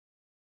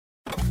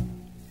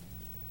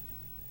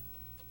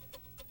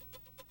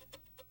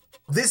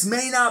this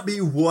may not be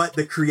what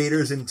the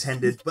creators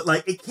intended, but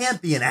like it can't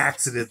be an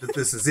accident that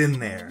this is in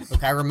there.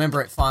 Look, I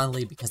remember it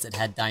fondly because it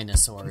had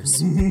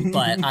dinosaurs,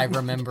 but I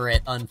remember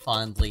it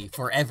unfondly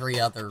for every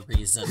other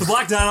reason. The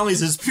Black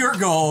Donnellys is pure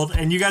gold,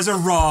 and you guys are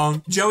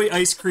wrong. Joey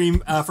Ice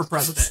Cream for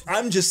president.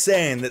 I'm just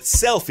saying that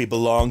Selfie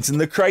belongs in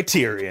the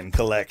Criterion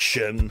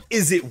Collection.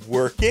 Is it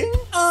working?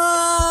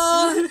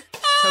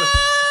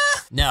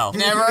 No,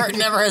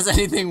 never has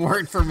anything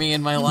worked for me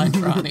in my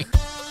life, Ronnie.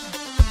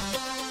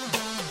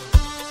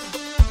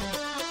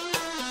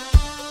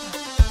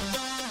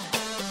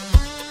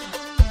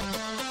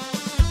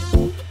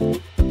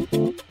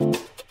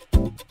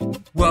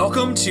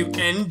 Welcome to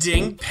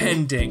Ending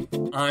Pending.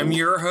 I'm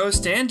your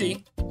host,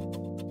 Andy.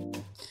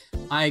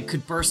 I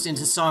could burst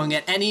into song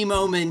at any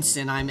moment,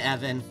 and I'm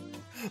Evan.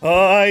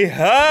 I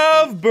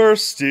have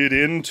bursted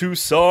into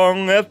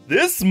song at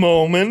this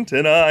moment,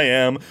 and I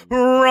am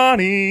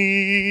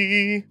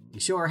Ronnie. You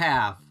sure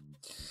have.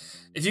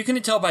 If you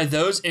can tell by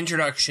those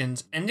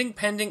introductions, Ending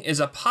Pending is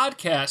a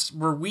podcast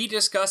where we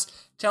discuss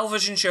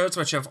television shows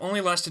which have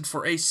only lasted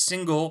for a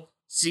single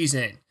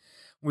season.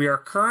 We are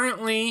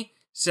currently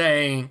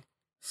saying,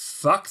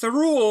 fuck the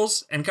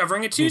rules, and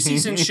covering a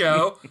 2-season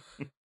show,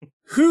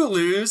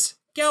 Hulu's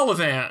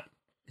Gallivant.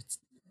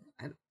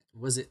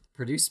 Was it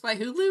produced by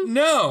Hulu?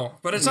 No,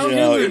 but it's on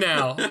Hulu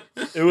now.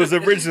 It was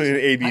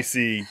originally an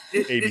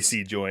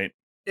ABC joint.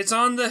 It's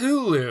on the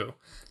Hulu.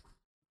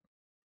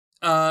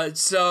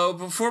 So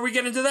before we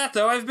get into that,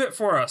 though, I have a bit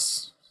for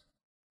us.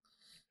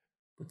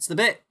 What's the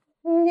bit?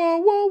 Whoa,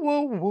 whoa,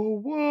 whoa, whoa,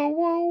 whoa,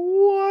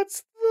 whoa,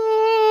 what's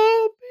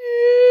the bit?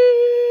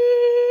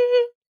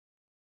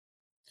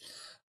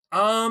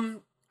 I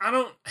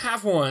don't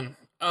have one.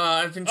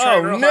 I've been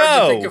trying real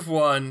hard to think of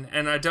one,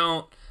 and I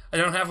don't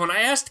have one. I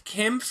asked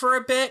Kim for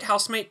a bit,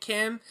 housemate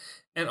Kim,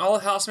 and all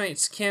of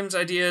housemate Kim's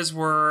ideas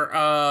were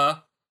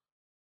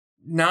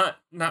not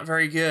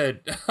very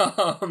good.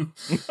 Gosh.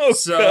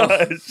 Yeah,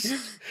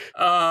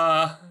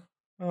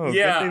 good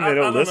thing they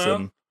don't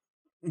listen. Know.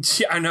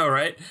 Yeah, I know,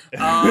 right?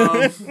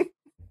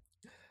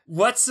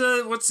 What's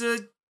a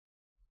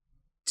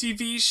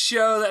TV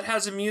show that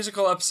has a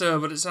musical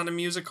episode, but it's not a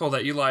musical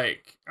that you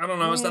like? I don't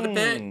know. Is that a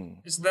bit?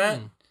 Is that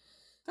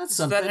that's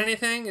something? Is that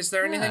anything? Is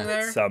there anything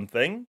there?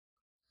 Something.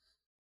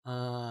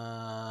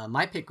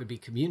 My pick would be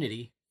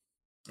Community.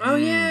 Oh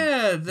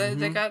yeah,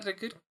 they got a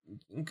good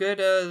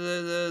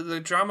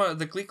the drama,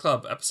 the Glee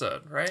Club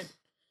episode, right?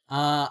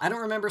 I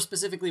don't remember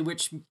specifically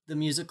which the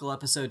musical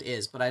episode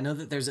is, but I know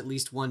that there's at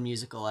least one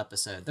musical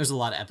episode. There's a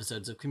lot of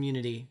episodes of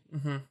Community.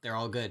 Mm-hmm. They're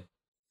all good.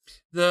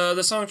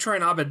 The song Troy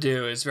and Abed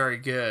is very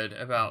good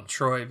about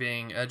Troy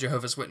being a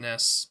Jehovah's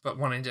Witness but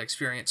wanting to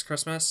experience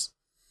Christmas.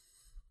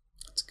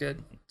 It's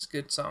good. It's a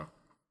good song.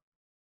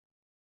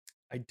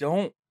 I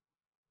don't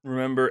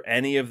remember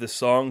any of the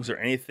songs or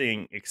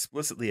anything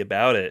explicitly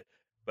about it,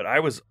 but I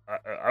was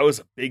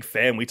a big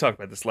fan. We talked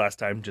about this last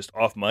time just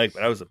off mic,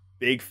 but I was a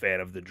big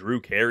fan of the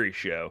Drew Carey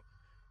Show,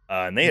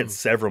 and they had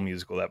several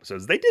musical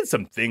episodes. They did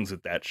some things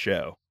with that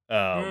show.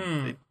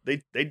 They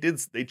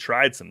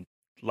tried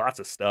lots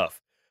of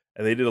stuff,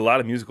 and they did a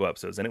lot of musical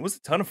episodes, and it was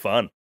a ton of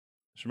fun.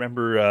 Just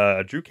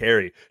remember Drew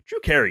Carey,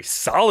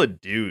 solid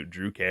dude.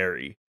 Drew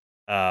Carey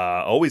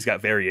always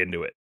got very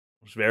into it.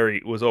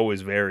 Was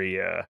always very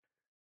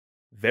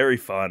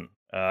fun.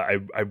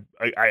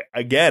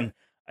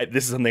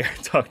 This is something I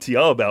talked to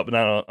y'all about, but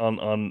not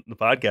on the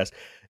podcast.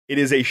 It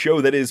is a show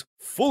that is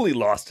fully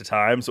lost to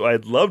time, so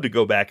I'd love to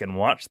go back and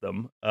watch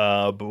them,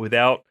 but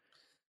without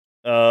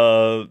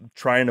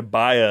trying to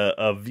buy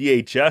a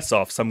VHS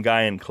off some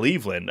guy in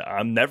Cleveland.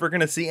 I'm never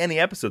going to see any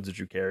episodes of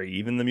Drew Carey,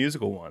 even the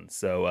musical ones.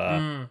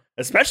 So,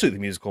 especially the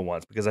musical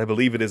ones, because I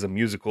believe it is a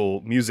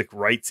music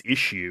rights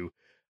issue.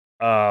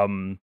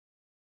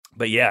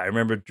 But yeah, I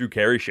remember Drew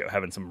Carey Show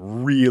having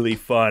some really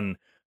fun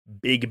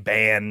big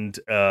band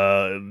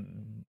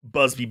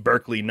Busby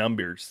Berkeley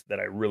numbers that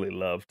I really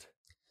loved.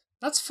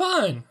 That's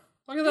fun.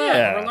 Look at that.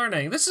 Yeah. We're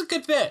learning. This is a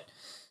good bit.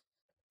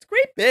 It's a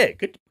great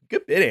bit.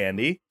 Good bit,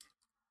 Andy.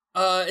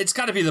 It's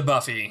got to be the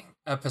Buffy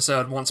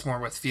episode, Once More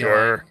with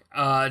Feeling.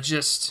 Sure.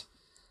 Just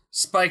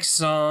Spike's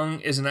song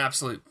is an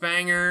absolute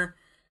banger.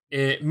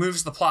 It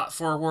moves the plot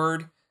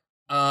forward.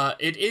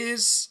 It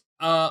is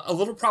a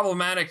little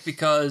problematic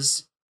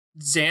because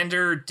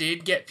Xander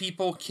did get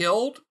people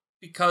killed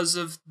because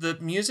of the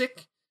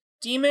music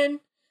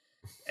demon,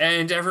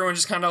 and everyone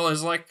just kind of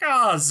is like,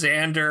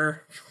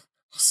 Xander,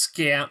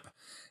 scamp,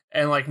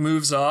 and like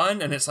moves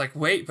on, and it's like,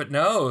 wait, but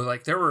no,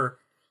 like there were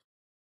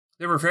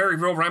very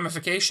real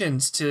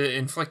ramifications to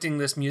inflicting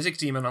this music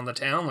demon on the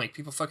town. Like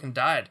people fucking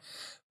died,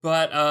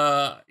 but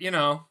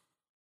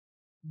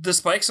the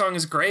Spike song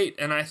is great,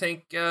 and I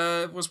think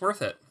it was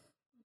worth it.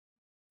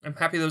 I'm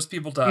happy those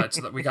people died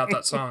so that we got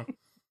that song.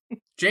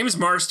 James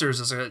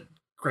Marsters is a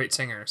great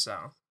singer,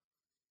 so.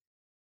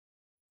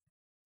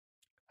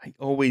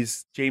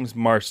 James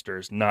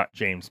Marsters, not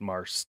James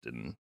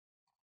Marston.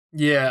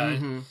 Yeah.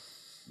 Mm-hmm.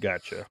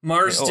 Gotcha.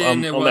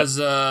 Marston was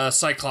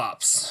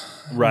Cyclops.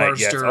 Right,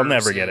 Marsters yes. I'll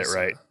never get it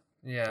right.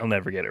 Yeah. I'll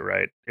never get it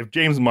right. If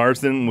James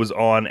Marsden was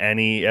on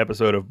any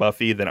episode of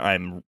Buffy, then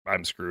I'm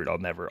screwed. I'll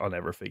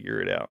never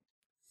figure it out.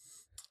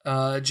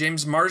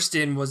 James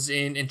Marsden was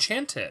in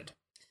Enchanted,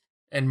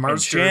 and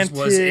Marsters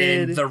was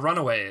in The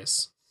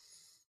Runaways.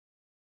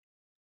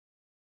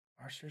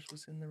 Marsters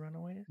was in The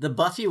Runaways? The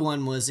Buffy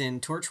one was in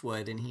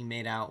Torchwood, and he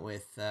made out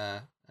with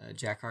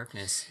Jack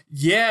Harkness.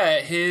 Yeah,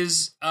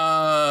 his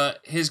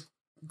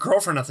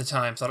girlfriend at the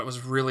time thought it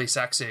was really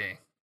sexy.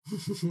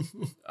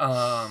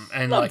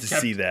 And Love like to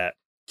kept, see that.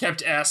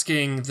 kept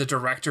asking the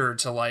director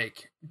to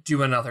like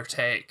do another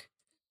take.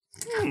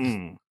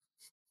 And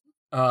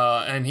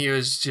he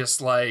was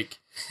just like,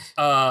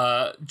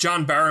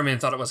 John Barrowman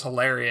thought it was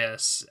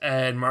hilarious,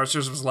 and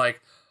Marsters was like,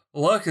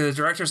 look, the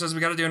director says we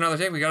got to do another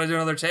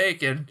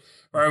take, and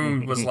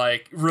Barrowman was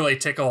like really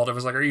tickled. It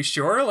was like, are you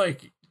sure?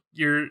 Like,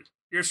 you're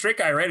a straight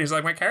guy, right? He's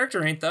like, my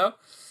character ain't though.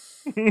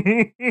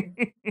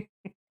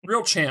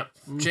 Real champ,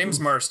 James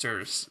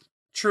Marsters,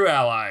 true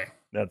ally.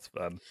 That's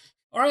fun.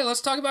 All right,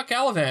 let's talk about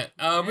Gallivant.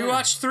 We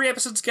watched 3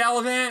 episodes of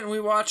Gallivant, and we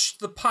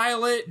watched the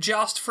pilot,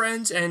 Joust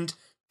Friends, and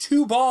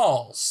 2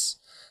 Balls.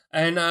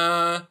 And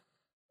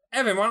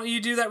Evan, why don't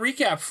you do that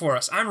recap for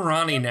us? I'm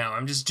Ronnie now.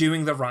 I'm just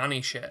doing the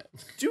Ronnie shit.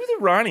 Do the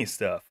Ronnie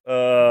stuff.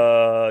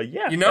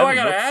 Yeah. You know, I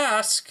gotta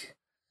ask.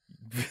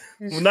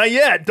 Well, not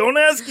yet. Don't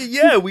ask it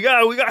yet. We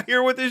got to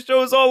hear what this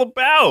show is all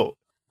about.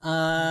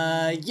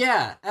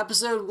 Yeah,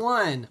 episode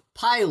 1,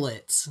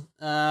 pilot.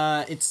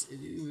 It's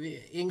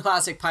in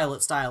classic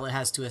pilot style. It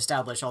has to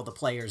establish all the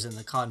players in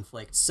the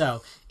conflict.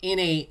 So in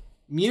a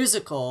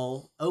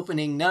musical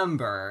opening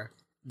number,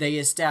 they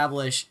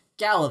establish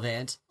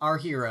Gallivant, our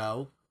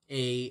hero,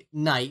 a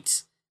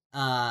knight,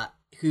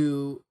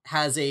 who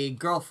has a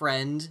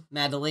girlfriend,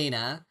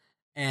 Madalena,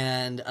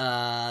 and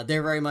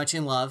they're very much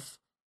in love.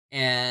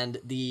 And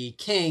the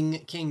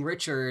King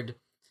Richard,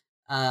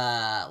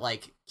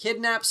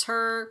 kidnaps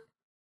her,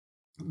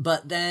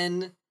 but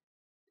then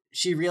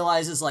she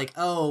realizes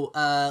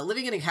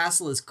living in a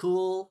castle is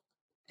cool.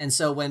 And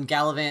so when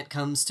Gallivant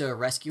comes to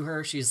rescue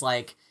her, she's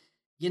like,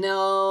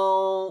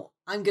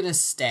 I'm gonna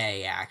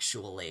stay,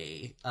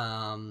 actually.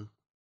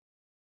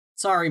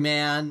 Sorry,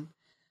 man.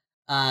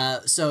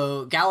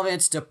 So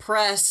Gallivant's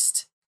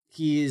depressed.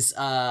 He's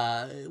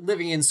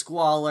living in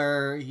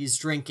squalor. He's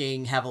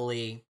drinking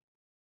heavily.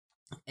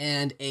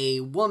 And a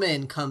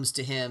woman comes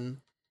to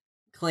him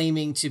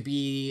claiming to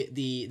be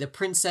the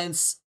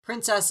princess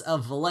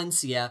of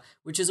Valencia,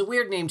 which is a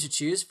weird name to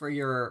choose for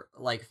your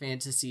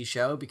fantasy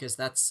show because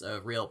that's a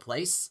real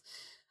place.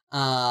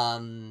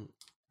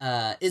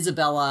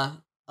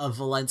 Isabella of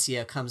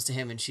Valencia comes to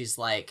him and she's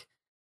like,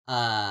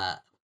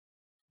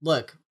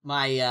 look,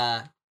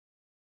 my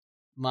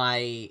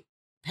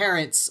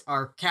parents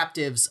are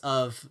captives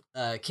of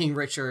King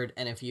Richard,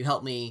 and if you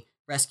help me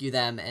rescue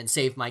them and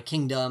save my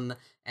kingdom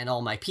and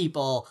all my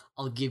people,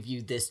 I'll give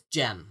you this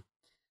gem.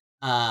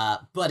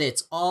 But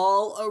it's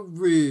all a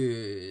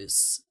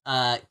ruse.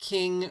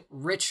 King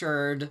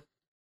Richard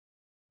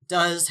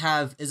does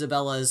have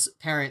Isabella's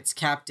parents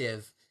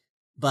captive,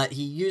 but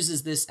he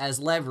uses this as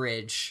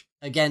leverage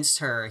against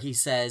her. He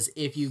says,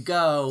 if you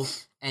go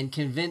and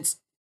convince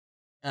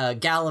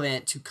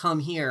Gallivant to come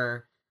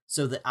here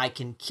so that I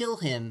can kill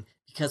him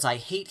because I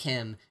hate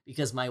him,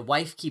 because my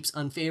wife keeps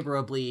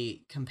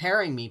unfavorably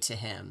comparing me to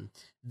him,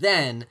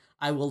 then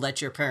I will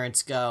let your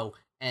parents go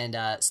and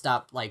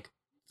stop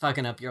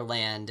fucking up your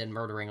land and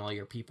murdering all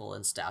your people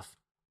and stuff.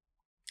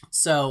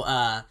 So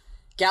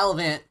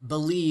Gallivant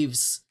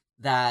believes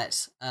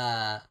that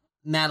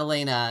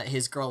Madalena,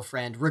 his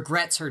girlfriend,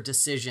 regrets her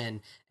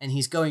decision, and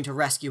he's going to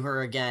rescue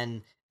her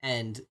again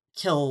and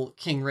kill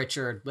King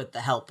Richard with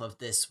the help of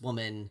this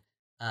woman,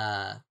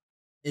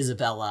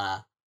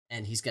 Isabella,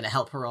 and he's going to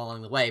help her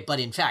along the way. But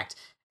in fact,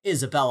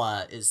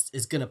 Isabella is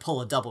going to pull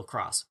a double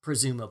cross,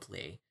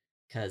 presumably,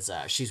 because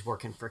she's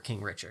working for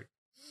King Richard.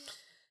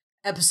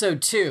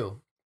 Episode 2,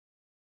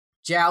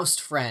 Joust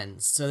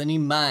Friends. So they need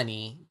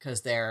money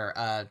because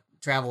they're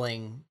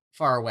traveling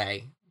far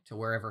away to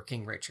wherever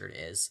King Richard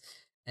is.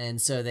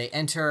 And so they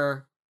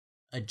enter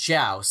a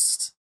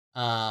joust.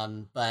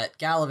 But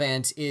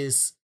Gallivant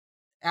is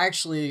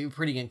actually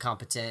pretty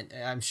incompetent.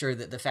 I'm sure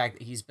that the fact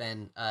that he's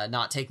been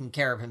not taking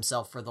care of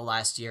himself for the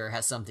last year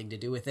has something to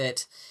do with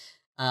it.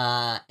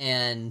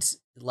 And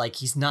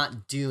he's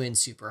not doing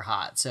super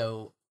hot.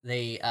 So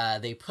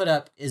they put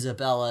up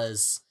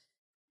Isabella's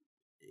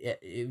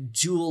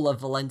Jewel of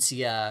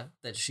Valencia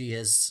that she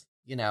has,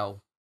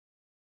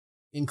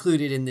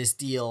 included in this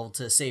deal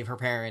to save her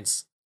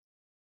parents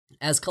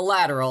as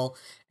collateral.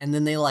 And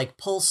then they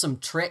pull some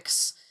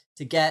tricks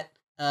to get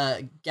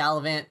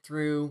Gallivant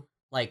through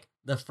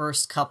the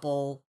first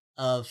couple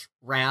of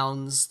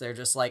rounds. They're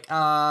just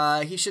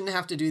he shouldn't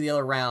have to do the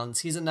other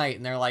rounds. He's a knight.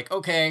 And they're like,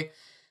 okay.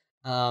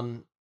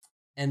 And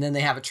then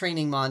they have a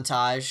training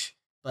montage.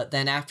 But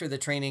then after the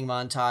training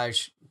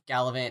montage,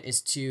 Gallivant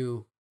is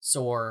too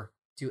sore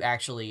to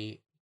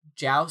actually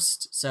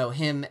joust. So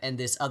him and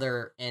this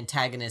other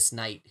antagonist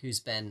knight who's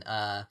been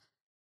a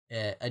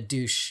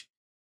douche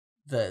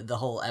the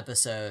whole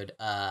episode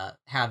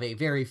have a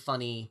very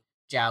funny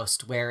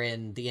joust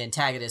wherein the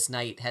antagonist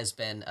knight has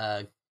been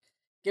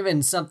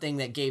given something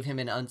that gave him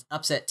an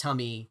upset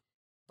tummy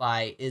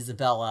by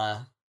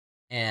Isabella,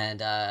 and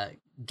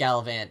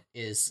Gallivant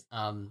is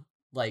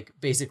like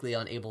basically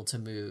unable to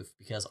move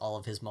because all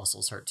of his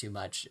muscles hurt too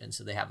much, and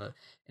so they have an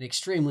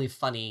extremely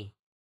funny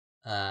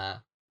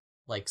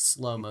like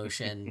slow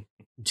motion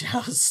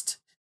joust.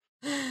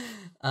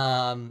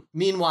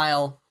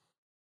 Meanwhile,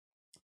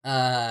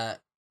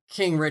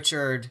 King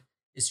Richard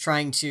is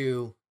trying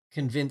to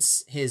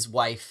convince his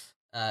wife,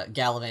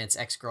 Gallivant's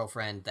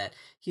ex-girlfriend, that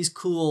he's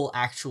cool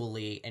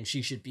actually and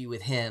she should be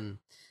with him.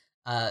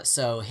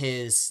 So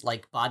his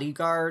like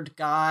bodyguard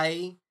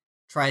guy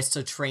tries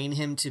to train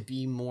him to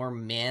be more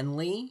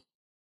manly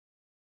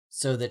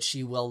so that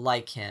she will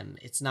like him.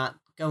 It's not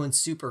going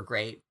super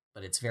great,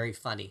 but it's very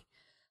funny.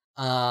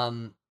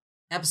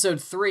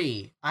 Episode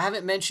 3. I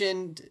haven't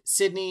mentioned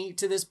Sydney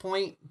to this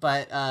point,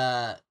 but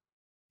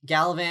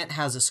Gallivant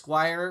has a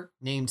squire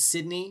named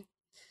Sydney,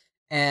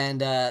 and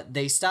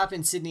they stop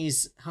in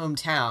Sydney's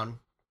hometown,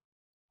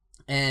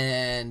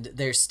 and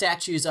there's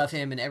statues of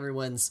him, and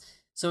everyone's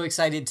so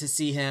excited to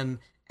see him,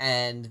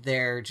 and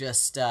they're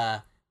just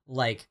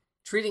like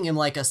treating him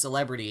like a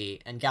celebrity,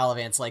 and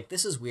Gallivant's like,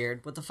 this is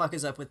weird, what the fuck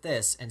is up with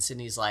this? And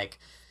Sydney's like,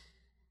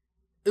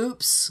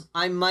 oops,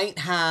 I might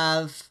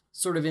have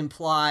sort of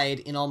implied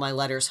in all my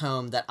letters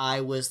home that I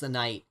was the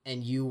knight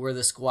and you were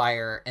the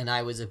squire and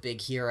I was a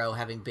big hero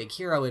having big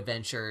hero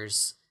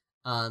adventures.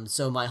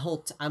 So my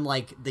whole I'm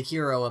like the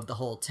hero of the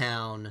whole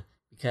town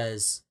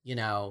because, you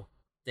know,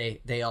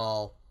 they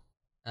all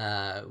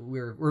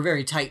we're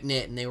very tight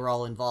knit and they were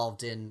all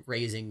involved in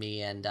raising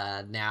me, and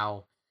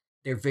now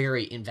they're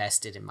very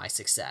invested in my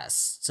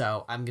success.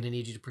 So I'm going to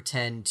need you to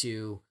pretend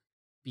to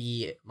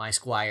be my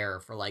squire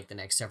for like the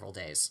next several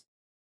days.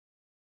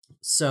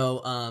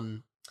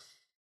 So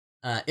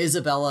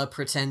Isabella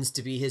pretends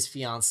to be his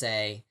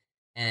fiance,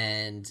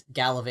 and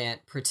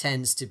Gallivant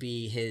pretends to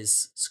be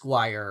his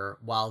squire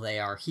while they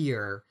are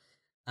here.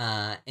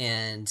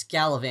 And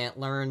Gallivant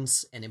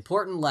learns an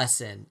important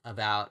lesson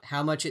about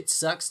how much it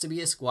sucks to be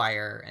a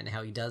squire and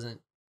how he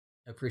doesn't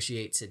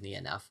appreciate Sydney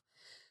enough.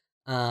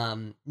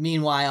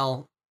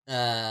 Meanwhile,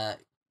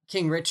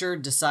 King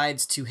Richard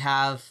decides to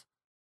have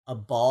a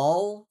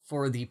ball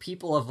for the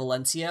people of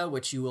Valencia,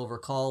 which you will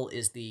recall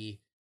is the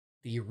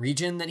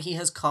region that he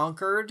has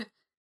conquered,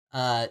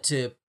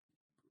 to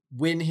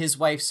win his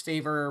wife's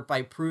favor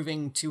by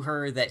proving to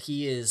her that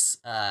he is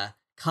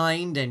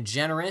kind and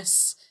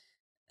generous,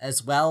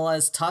 as well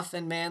as tough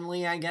and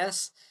manly, I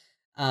guess.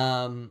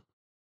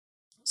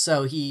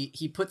 So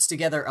he puts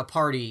together a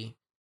party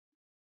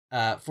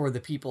for the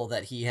people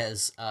that he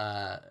has,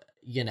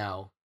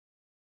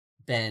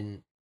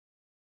 been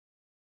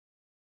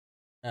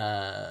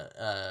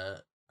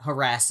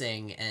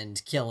harassing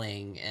and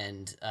killing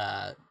and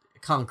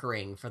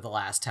conquering for the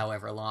last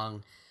however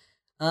long.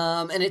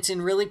 And it's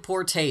in really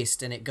poor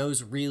taste, and it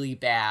goes really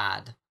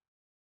bad.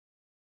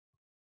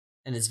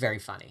 And it's very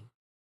funny.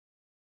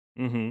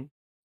 Mm-hmm.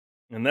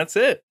 And that's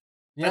it.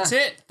 Yeah, That's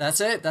it. That's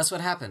it. That's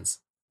what happens.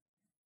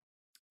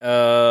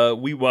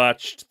 We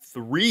watched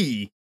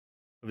 3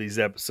 of these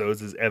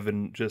episodes, as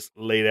Evan just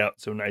laid out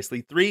so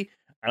nicely. 3,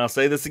 and I'll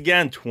say this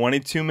again,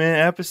 22-minute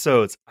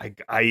episodes.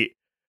 I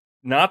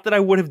not that I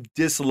would have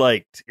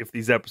disliked if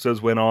these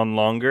episodes went on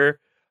longer,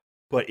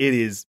 but it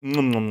is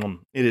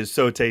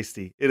so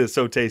tasty. It is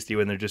so tasty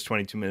when they're just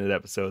 22-minute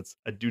episodes.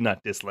 I do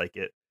not dislike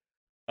it.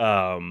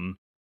 But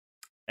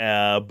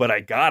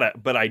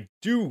I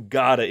do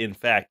gotta, in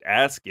fact,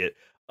 ask it.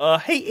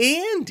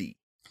 Hey, Andy.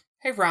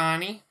 Hey,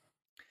 Ronnie.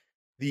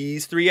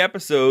 These 3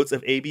 episodes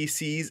of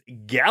ABC's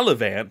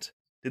Gallivant,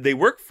 did they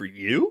work for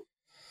you?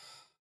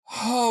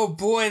 Oh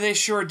boy, they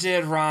sure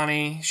did,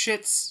 Ronnie.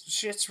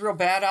 Shit's real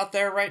bad out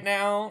there right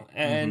now,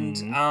 and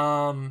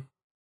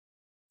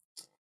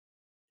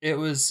it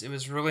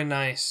was really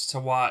nice to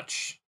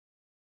watch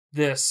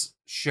this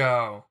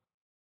show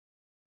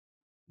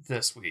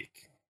this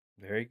week.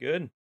 Very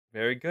good.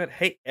 Very good.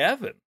 Hey,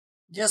 Evan.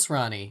 Yes,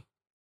 Ronnie.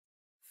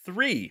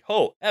 3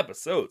 whole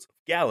episodes of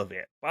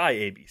Gallivant by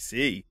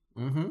ABC.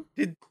 Mm-hmm.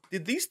 Did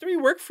these 3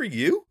 work for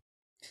you?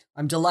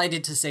 I'm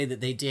delighted to say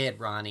that they did,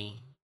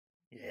 Ronnie.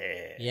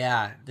 Yeah.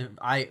 Yeah,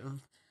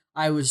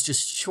 I was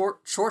just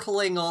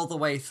chortling all the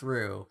way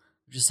through,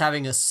 just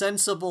having a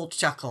sensible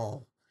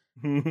chuckle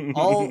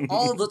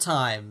all the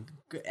time.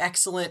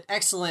 Excellent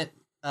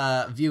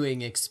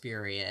viewing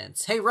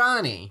experience. Hey,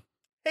 Ronnie.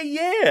 Hey,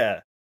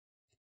 yeah.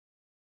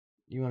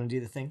 You want to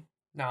do the thing?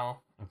 No,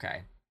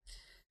 Okay.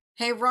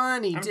 Hey,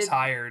 Ronnie. I'm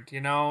tired.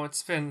 You know,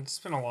 it's been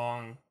a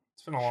long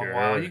Sure.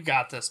 while. You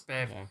got this,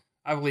 babe. Okay.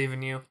 I believe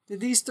in you. Did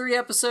these 3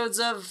 episodes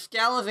of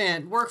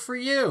Gallivant work for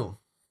you?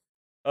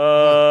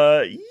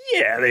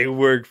 Yeah, they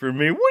work for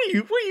me. What do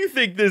you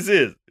think this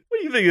is? What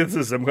do you think this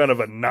is? Some kind of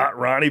a Not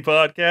Ronnie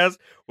podcast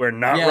where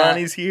Not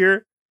Ronnie's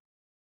here?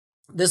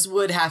 This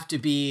would have to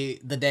be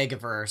the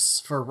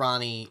Degaverse for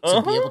Ronnie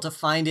to be able to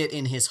find it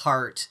in his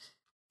heart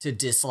to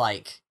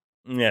dislike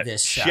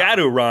this show.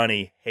 Shadow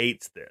Ronnie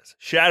hates this.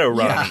 Shadow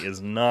Ronnie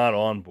is not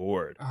on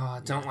board. Oh,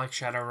 I don't like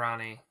Shadow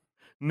Ronnie.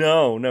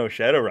 No,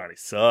 Shadow Ronnie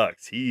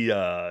sucks. He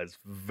is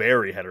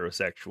very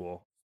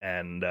heterosexual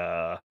and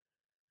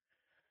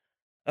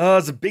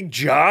is a big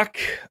jock.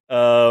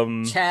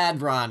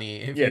 Chad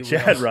Ronnie, if you will.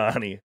 Chad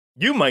Ronnie.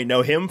 You might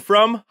know him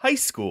from high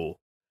school.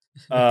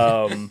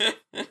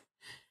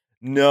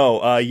 No,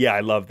 I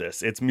love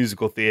this. It's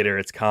musical theater,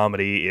 it's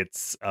comedy,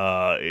 it's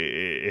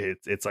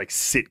like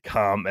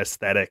sitcom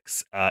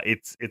aesthetics.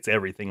 It's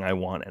everything I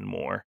want and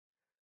more.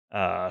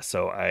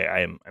 So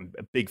I'm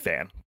a big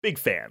fan.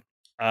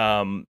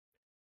 I'll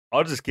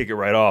just kick it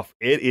right off.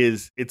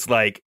 It's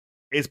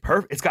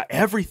perfect. It's got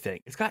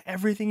everything. It's got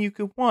everything you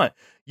could want.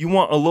 You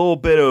want a little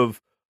bit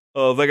of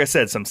like I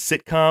said, some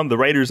sitcom. The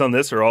writers on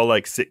this are all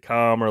like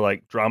sitcom or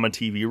like drama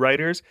TV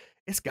writers.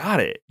 It's got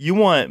it. You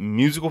want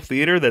musical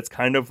theater that's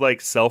kind of like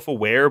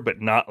self-aware,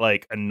 but not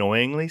like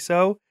annoyingly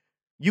so.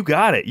 You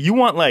got it. You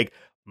want like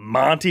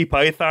Monty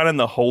Python and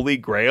the Holy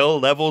Grail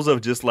levels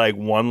of just like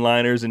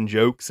one-liners and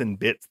jokes and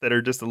bits that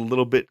are just a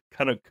little bit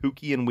kind of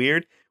kooky and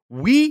weird.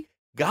 We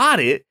got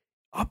it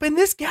up in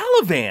this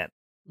Galavan.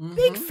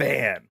 Big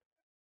fan.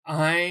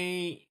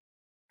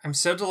 I'm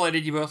so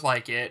delighted you both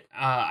like it.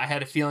 I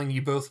had a feeling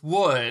you both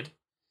would.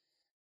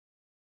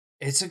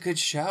 It's a good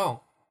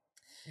show.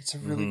 It's a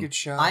really good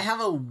show. I have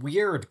a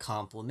weird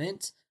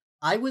compliment.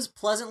 I was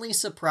pleasantly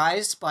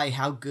surprised by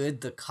how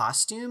good the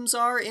costumes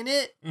are in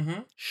it.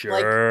 Mm-hmm.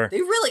 Sure. Like,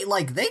 they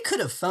really, they could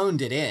have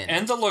phoned it in.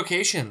 And the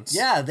locations.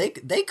 Yeah, they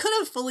could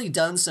have fully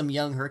done some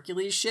Young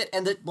Hercules shit,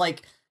 and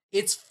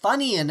it's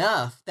funny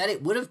enough that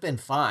it would have been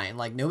fine.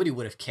 Like, nobody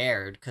would have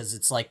cared, because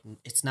it's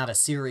not a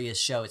serious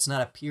show. It's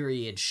not a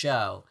period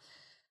show.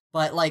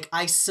 But,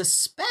 I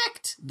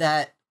suspect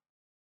that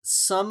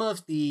some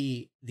of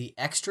the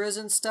extras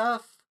and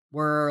stuff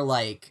were,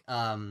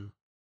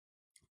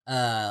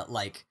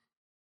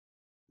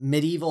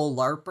 medieval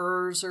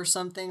LARPers or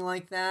something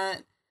like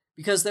that.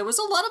 Because there was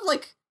a lot of,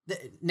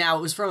 now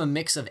it was from a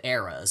mix of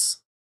eras.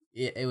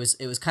 It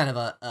was kind of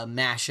a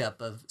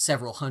mashup of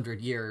several hundred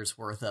years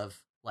worth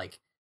of,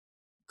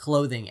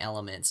 clothing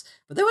elements,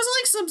 but there was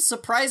some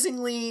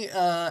surprisingly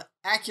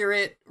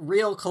accurate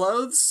real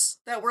clothes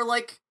that were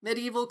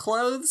medieval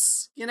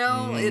clothes,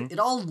 it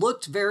all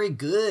looked very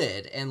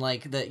good. And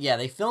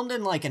they filmed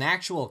in an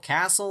actual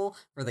castle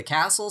for the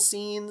castle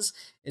scenes.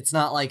 It's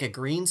not like a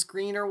green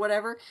screen or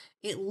whatever.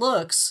 It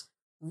looks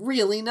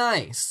really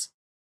nice,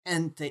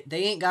 and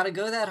they ain't got to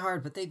go that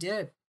hard, but they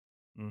did.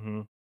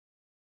 Mm-hmm.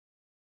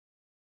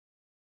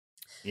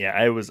 Yeah,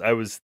 I was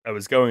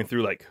going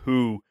through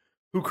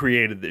who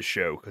created this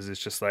show, because it's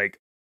just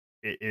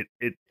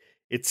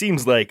it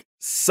seems like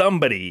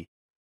somebody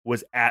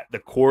was at the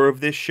core of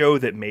this show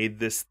that made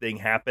this thing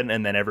happen,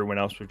 and then everyone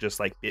else was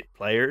just bit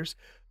players.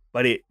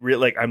 But it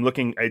really, I'm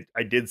looking,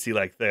 I did see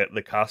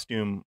the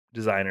costume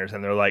designers,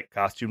 and they're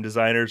costume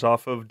designers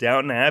off of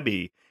Downton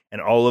Abbey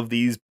and all of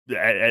these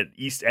at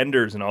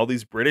EastEnders and all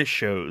these British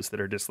shows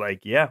that are just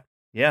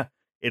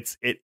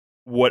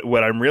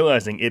what I'm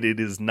realizing, it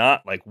is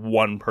not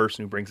one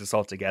person who brings this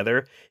all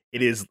together.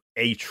 It is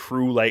a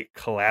true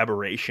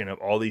collaboration of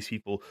all these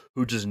people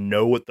who just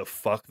know what the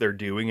fuck they're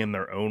doing in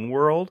their own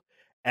world,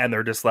 and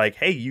they're just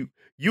hey,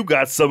 you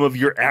got some of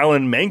your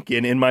Alan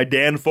Menken in my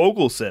Dan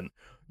Fogelson.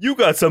 You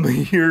got some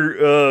of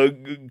your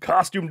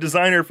costume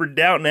designer for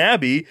Downton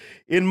Abbey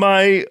in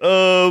my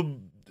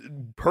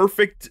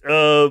perfect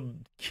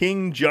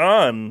King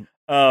John.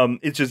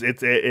 It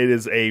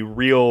is a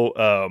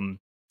real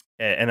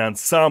an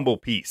ensemble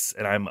piece,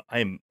 and I'm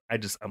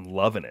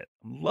loving it.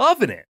 I'm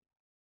loving it.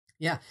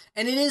 Yeah,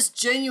 and it is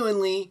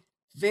genuinely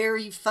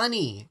very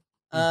funny.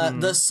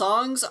 The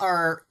songs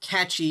are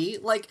catchy.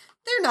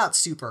 They're not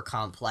super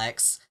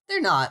complex.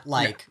 They're not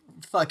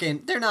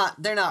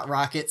they're not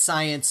rocket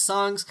science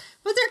songs,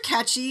 but they're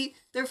catchy.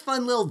 They're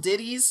fun little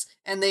ditties,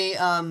 and they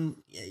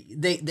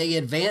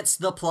advance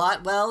the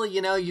plot well.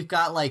 You've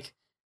got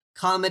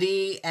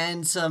comedy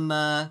and some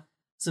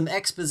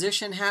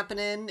exposition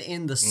happening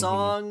in the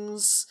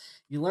songs.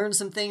 You learn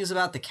some things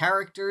about the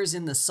characters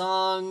in the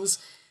songs.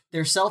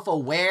 They're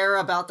self-aware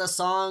about the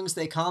songs.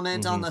 They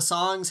comment on the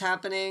songs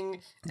happening.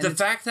 The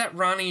fact that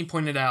Ronnie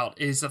pointed out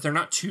is that they're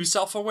not too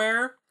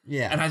self-aware.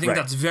 Yeah. And I think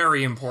that's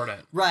very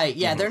important. Right.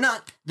 Yeah. They're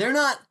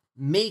not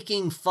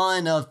making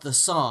fun of the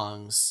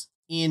songs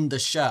in the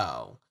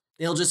show.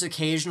 They'll just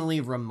occasionally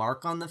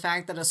remark on the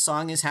fact that a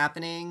song is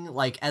happening,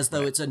 as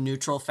though it's a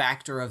neutral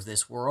factor of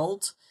this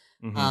world.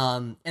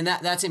 And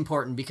that's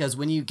important, because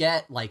when you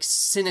get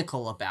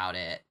cynical about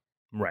it,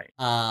 right,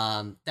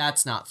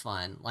 that's not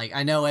fun.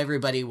 I know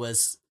everybody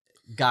was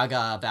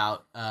gaga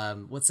about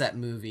what's that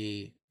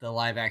movie, the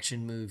live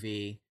action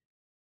movie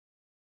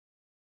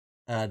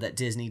that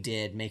Disney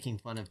did, making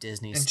fun of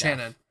Disney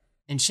stuff.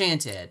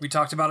 Enchanted. We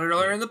talked about it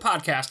earlier in the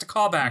podcast. A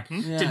callback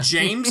to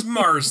James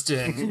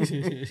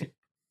Marsden.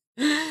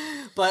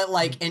 But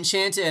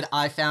Enchanted,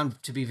 I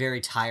found to be very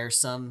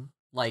tiresome.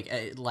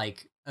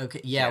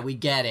 Okay, yeah, we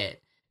get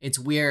it. It's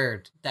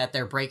weird that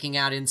they're breaking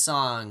out in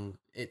song.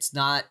 It's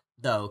not,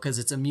 though, because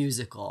it's a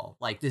musical.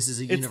 This is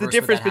a universe. It's the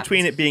difference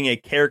between it being a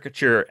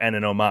caricature and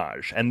an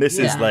homage. And this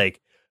is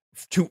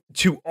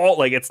to all,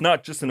 like, it's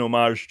not just an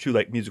homage to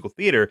like musical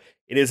theater.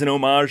 It is an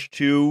homage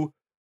to,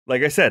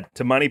 like I said,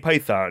 to Monty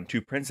Python,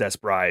 to Princess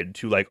Bride,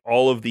 to like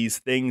all of these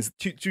things,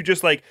 to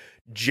just like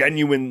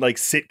genuine like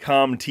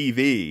sitcom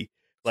TV.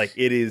 Like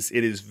it is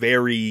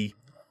very,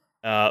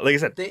 like I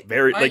said,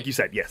 like you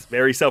said, yes,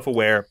 very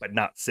self-aware, but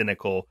not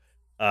cynical,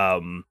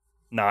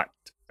 not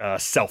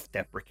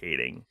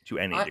self-deprecating to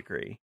any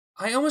degree.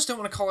 I almost don't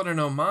want to call it an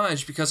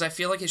homage because I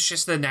feel like it's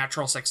just the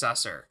natural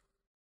successor.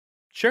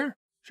 Sure.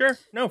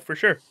 No, for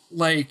sure.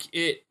 Like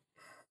it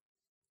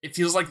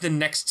feels like the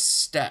next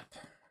step.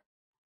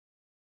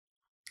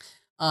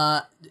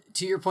 To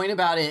your point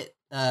about it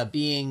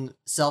being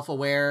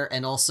self-aware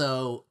and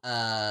also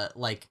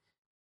like,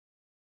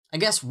 I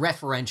guess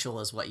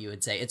referential is what you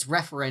would say. It's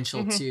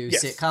referential to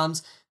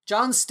sitcoms.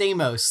 John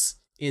Stamos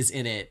is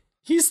in it.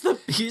 He's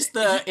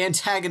the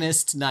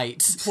antagonist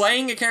knight,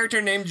 playing a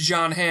character named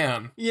John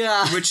Hamm.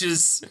 Yeah, which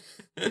is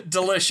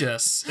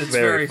delicious. It's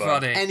very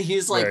funny, and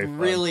he's like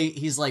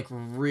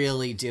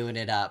really doing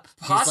it up.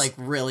 He's like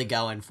really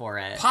going for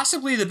it.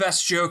 Possibly the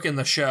best joke in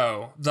the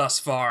show thus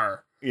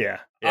far. Yeah,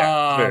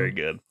 very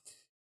good.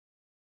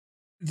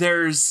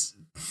 There's,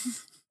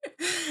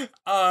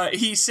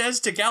 he says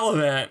to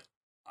Gallivant,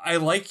 "I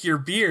like your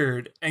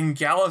beard," and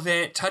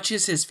Gallivant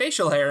touches his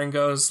facial hair and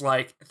goes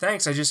like,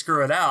 "Thanks, I just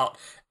grew it out."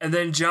 And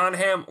then John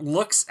Hamm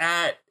looks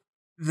at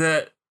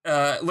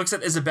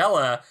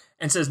Isabella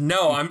and says,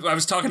 "No, I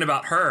was talking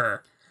about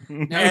her."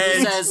 No,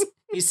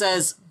 he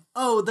says,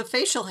 "Oh, the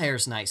facial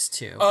hair's nice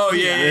too." Oh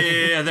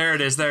yeah. There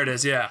it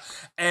is. Yeah,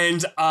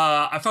 and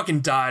I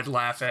fucking died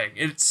laughing.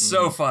 It's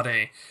so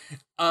funny.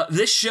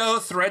 This show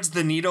threads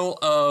the needle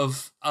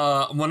of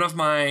one of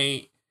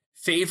my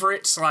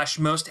favorite /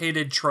 most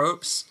hated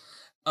tropes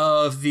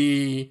of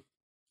the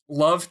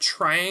love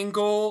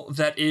triangle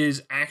that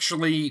is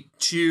actually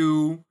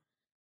two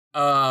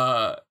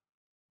bisexual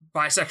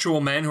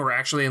men who are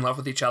actually in love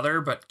with each other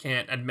but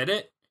can't admit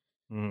it,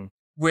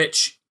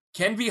 which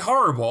can be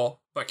horrible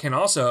but can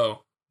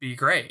also be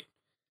great.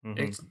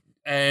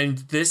 And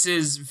this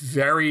is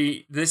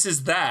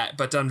that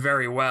but done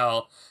very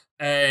well,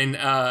 and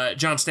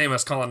John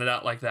Stamos calling it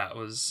out like that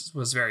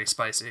was very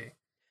spicy.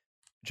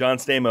 John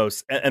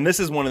Stamos, and this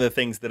is one of the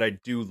things that I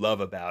do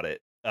love about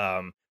it.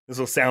 This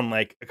will sound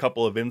like a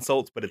couple of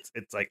insults, but it's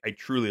like I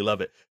truly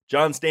love it.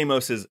 John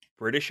Stamos's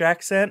British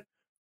accent,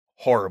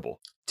 horrible,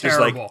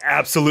 terrible, just like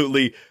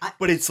absolutely.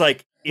 But it's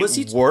like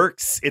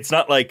works. It's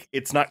not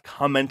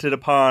commented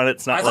upon.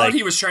 It's not. I thought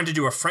he was trying to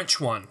do a French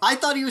one. I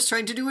thought he was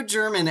trying to do a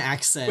German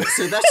accent.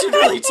 So that should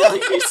really tell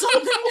you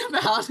something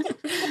about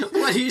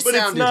what he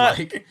sounded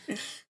like.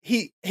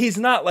 He's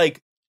not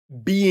like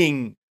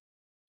being.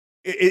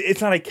 It's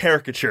not a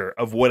caricature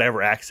of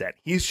whatever accent.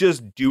 He's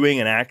just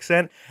doing an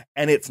accent,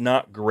 and it's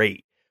not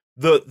great.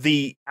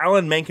 The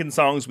Alan Menken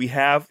songs we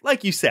have,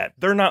 like you said,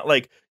 they're not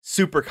like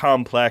super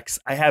complex.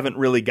 I haven't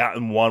really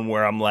gotten one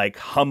where I'm like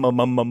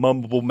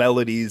mumble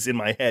melodies in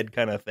my head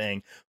kind of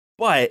thing.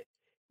 But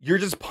you're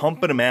just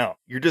pumping them out.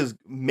 You're just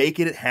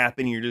making it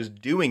happen. You're just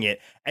doing it,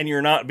 and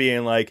you're not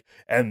being like,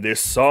 and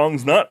this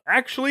song's not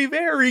actually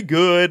very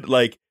good.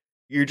 Like,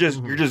 you're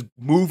just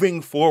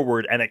moving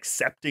forward and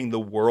accepting the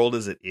world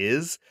as it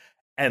is.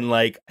 And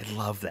like, I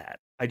love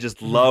that. I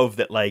just love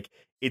that, like,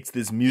 it's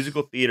this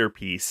musical theater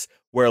piece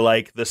where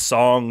like the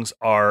songs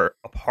are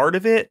a part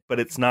of it, but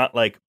it's not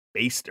like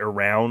based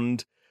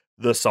around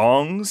the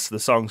songs. The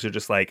songs are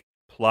just like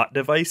plot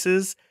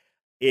devices.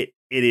 It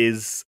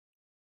is.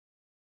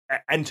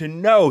 And to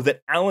know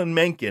that Alan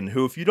Menken,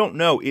 who, if you don't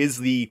know, is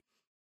the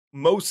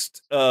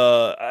most,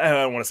 I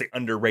don't want to say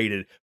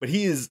underrated, but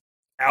he is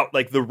out,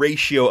 like, the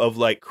ratio of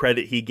like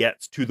credit he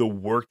gets to the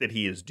work that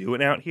he is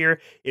doing out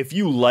here. If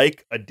you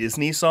like a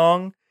Disney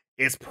song,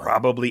 it's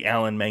probably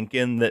Alan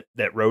Menken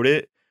that wrote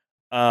it.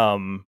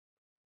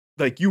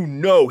 Like, you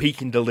know, he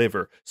can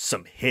deliver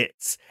some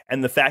hits,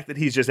 and the fact that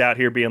he's just out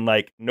here being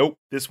like, nope,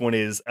 this one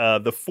is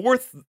the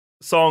fourth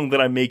song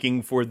that I'm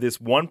making for this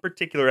one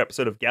particular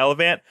episode of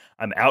Gallivant.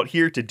 I'm out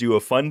here to do a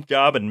fun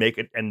job and make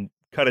it and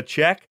cut a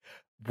check.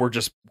 We're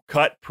just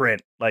cut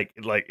print. Like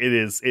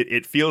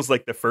it feels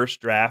like the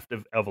first draft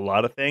of a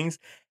lot of things,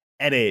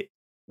 and it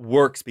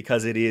works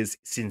because it is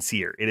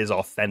sincere. It is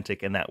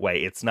authentic in that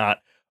way. It's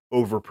not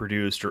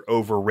overproduced or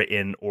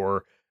overwritten,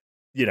 or,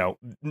 you know,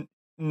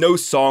 no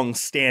songs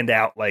stand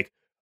out like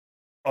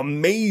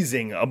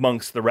amazing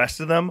amongst the rest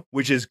of them,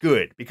 which is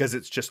good because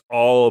it's just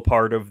all a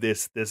part of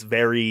this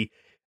very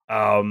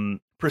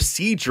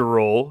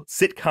procedural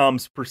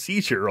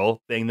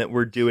thing that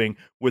we're doing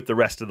with the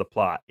rest of the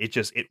plot.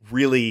 It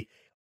really,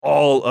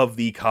 all of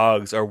the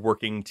cogs are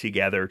working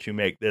together to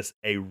make this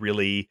a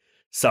really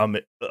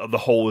the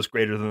whole is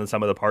greater than the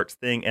sum of the parts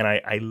thing, and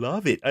I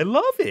love it. I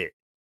love it.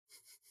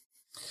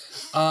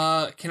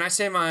 Can I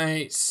say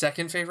my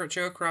second favorite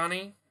joke,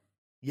 Ronnie?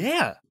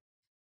 Yeah.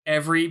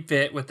 Every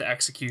bit with the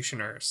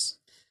executioners.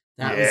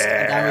 That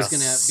was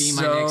gonna be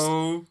my next.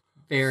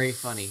 Very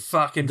funny.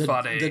 Fucking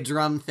funny. The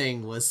drum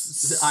thing was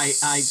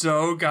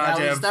so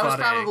goddamn funny. That was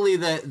probably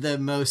the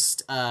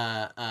most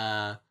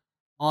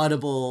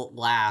audible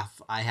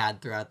laugh I had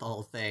throughout the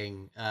whole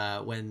thing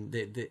when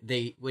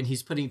when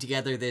he's putting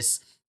together this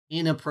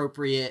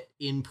inappropriate,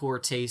 in poor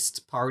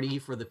taste party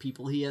for the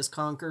people he has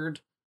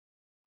conquered.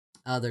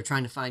 They're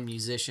trying to find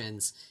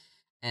musicians,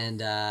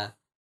 and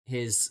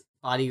his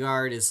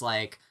bodyguard is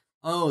like,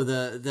 "Oh,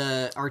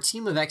 our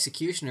team of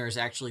executioners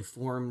actually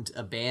formed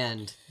a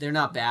band. They're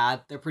not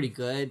bad. They're pretty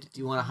good. Do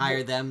you want to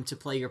hire them to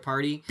play your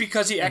party?"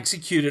 Because he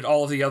executed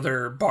all of the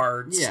other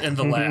bards in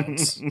the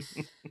lads.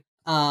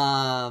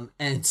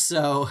 And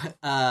so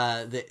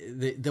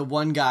the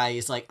one guy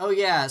is like, "Oh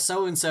yeah,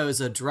 so and so is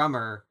a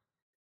drummer,"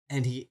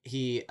 and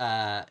he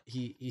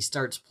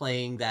starts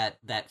playing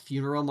that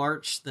funeral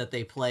march that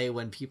they play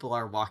when people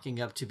are walking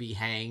up to be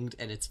hanged,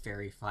 and it's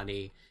very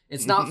funny.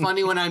 It's not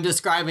funny when I'm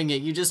describing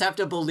it. You just have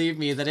to believe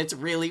me that it's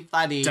really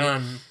funny.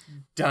 Dun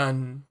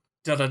dun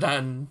dun dun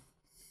dun.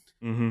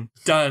 Mm-hmm.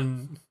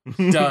 Dun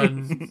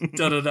dun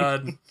dun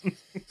dun.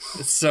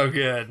 It's so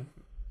good.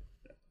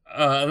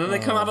 And then they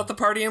come out at the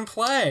party and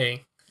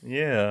play.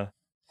 Yeah,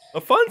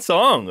 a fun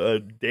song.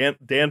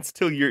 Dance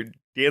till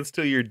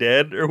you're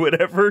dead or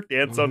whatever.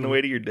 Dance on the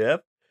way to your death.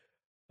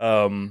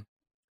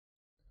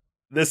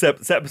 This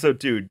episode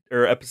 2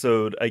 or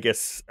episode, I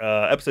guess,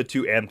 episode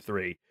 2 and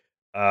 3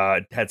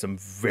 had some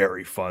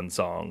very fun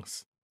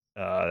songs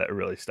that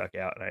really stuck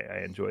out, and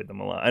I enjoyed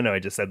them a lot. I know I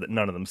just said that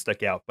none of them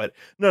stuck out, but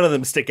none of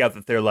them stick out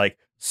that they're like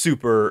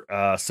super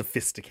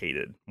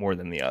sophisticated more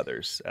than the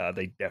others.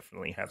 They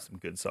definitely have some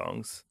good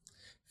songs.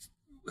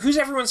 Who's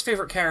everyone's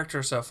favorite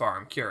character so far?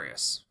 I'm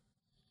curious.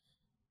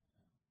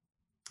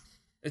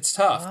 It's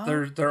tough.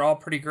 They're all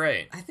pretty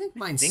great. I think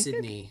mine's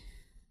Sydney.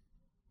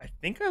 I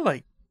think I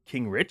like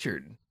King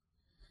Richard.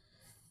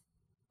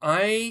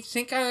 I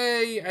think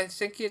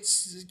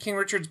it's King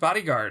Richard's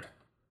bodyguard.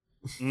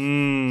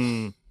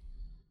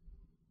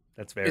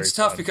 That's very. It's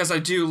tough fun. because I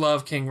do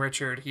love King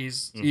Richard.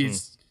 He's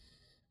very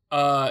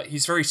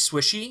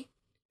swishy,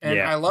 and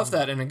I love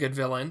that in a good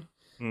villain.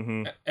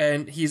 Mm-hmm.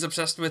 And he's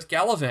obsessed with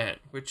Gallivant,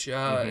 which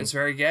is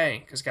very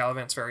gay because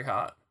Gallivant's very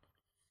hot.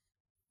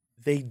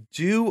 They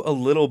do a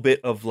little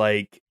bit of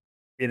like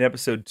in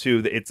episode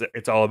 2 that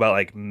it's all about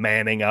like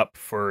manning up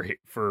for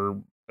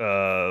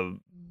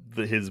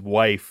his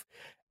wife,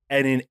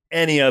 and in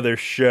any other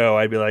show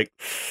I'd be like,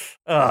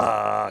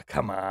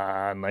 come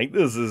on, like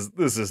this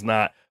is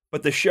not.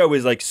 But the show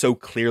is like so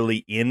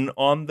clearly in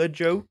on the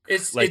joke.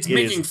 It's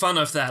making fun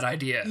of that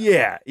idea.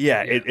 Yeah.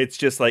 It's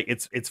just like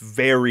it's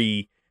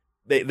very.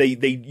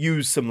 They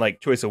use some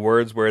like choice of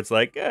words where it's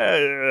like,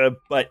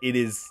 but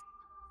it's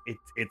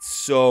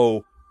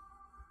so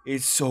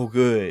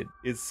good.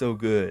 It's so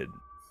good.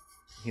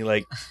 He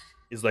like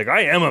is like,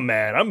 I am a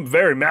man. I'm a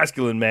very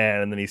masculine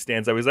man. And then he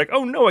stands up. He's like,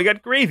 oh no, I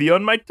got gravy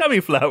on my tummy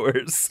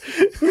flowers.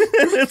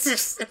 It's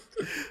just,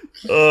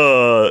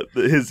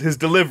 his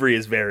delivery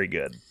is very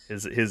good.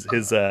 His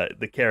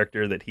the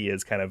character that he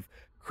has kind of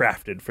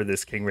crafted for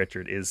this King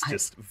Richard is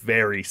just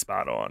very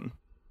spot on.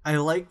 I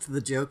liked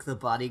the joke the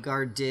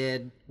bodyguard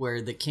did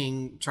where the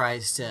king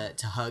tries to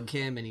hug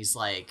him and he's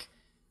like,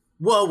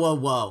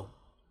 whoa.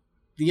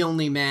 The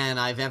only man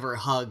I've ever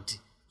hugged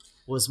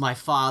was my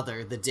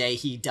father the day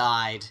he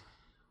died.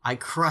 I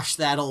crushed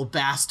that old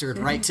bastard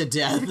right to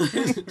death.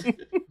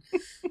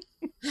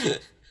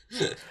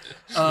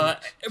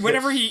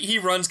 Whenever he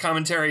runs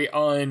commentary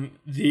on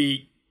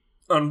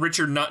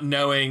Richard not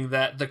knowing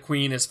that the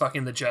queen is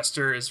fucking the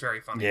jester is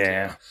very funny.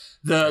 Yeah.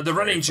 Too. The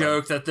running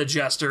joke that the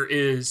jester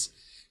is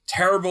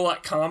terrible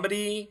at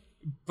comedy,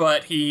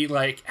 but he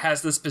like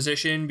has this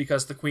position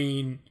because the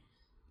queen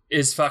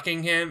is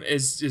fucking him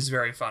is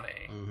very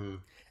funny. Mm-hmm.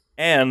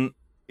 And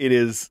it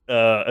is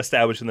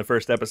established in the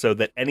first episode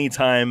that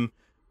anytime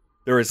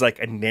there is like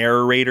a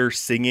narrator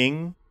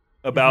singing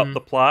about the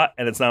plot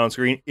and it's not on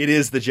screen, it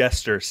is the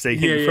jester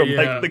singing from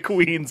like the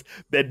queen's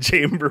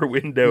bedchamber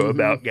window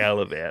about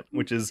Gallivant,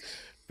 which is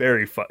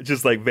very fun.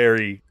 Just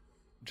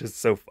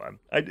so fun.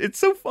 It's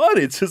so fun.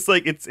 It's just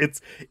like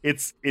it's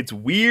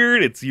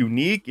weird. It's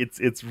unique.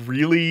 It's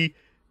really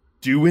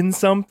doing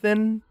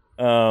something.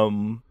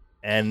 And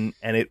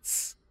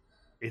it's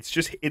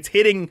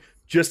hitting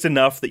just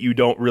enough that you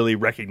don't really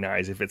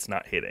recognize if it's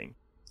not hitting.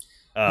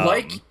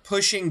 Like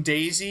Pushing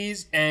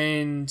Daisies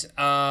and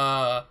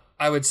I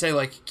would say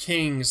like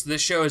Kings,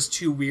 this show is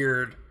too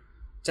weird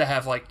to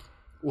have like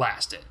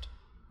lasted.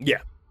 Yeah.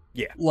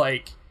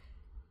 Like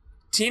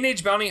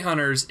Teenage Bounty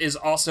Hunters is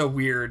also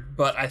weird,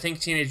 but I think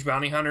Teenage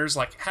Bounty Hunters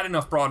like had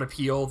enough broad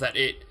appeal that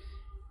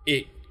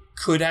it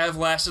could have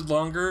lasted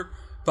longer.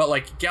 But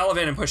like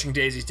Gallivant and Pushing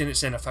Daisies didn't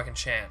stand a fucking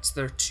chance.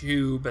 They're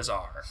too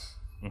bizarre.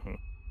 Mm-hmm.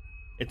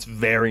 It's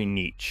very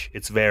niche.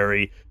 It's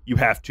very, you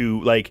have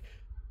to like,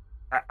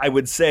 I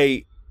would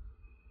say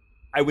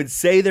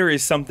there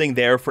is something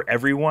there for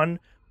everyone,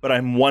 but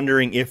I'm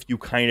wondering if you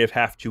kind of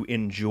have to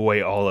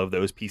enjoy all of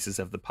those pieces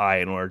of the pie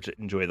in order to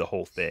enjoy the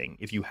whole thing.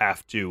 If you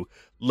have to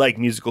like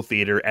musical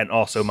theater and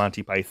also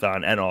Monty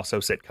Python and also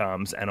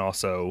sitcoms and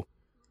also,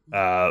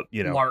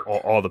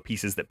 all the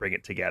pieces that bring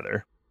it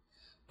together.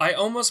 I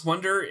almost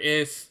wonder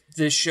if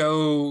this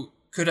show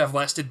could have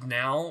lasted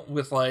now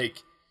with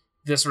like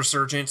this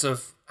resurgence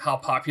of how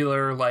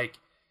popular like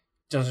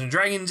Dungeons and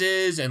Dragons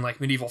is, and like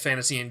medieval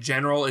fantasy in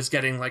general is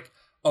getting like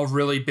a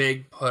really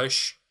big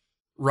push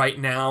right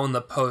now in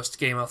the post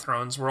Game of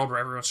Thrones world, where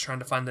everyone's trying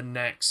to find the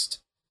next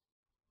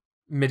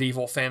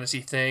medieval fantasy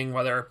thing,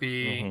 whether it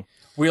be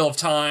Wheel of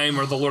Time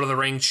or the Lord of the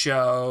Rings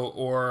show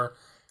or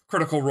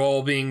Critical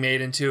Role being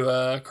made into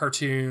a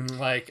cartoon.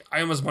 Like,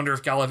 I almost wonder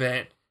if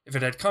Gallivant, if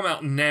it had come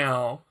out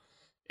now,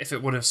 if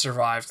it would have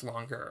survived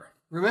longer.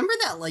 Remember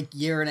that like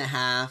year and a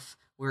half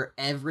where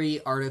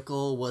every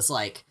article was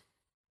like,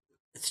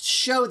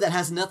 show that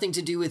has nothing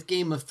to do with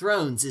Game of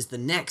Thrones is the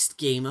next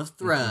Game of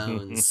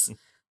Thrones.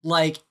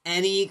 Like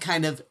any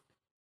kind of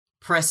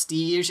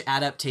prestige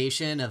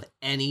adaptation of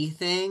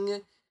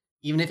anything,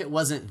 even if it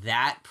wasn't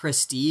that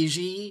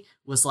prestige-y,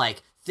 was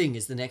like, thing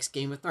is the next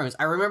Game of Thrones.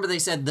 I remember they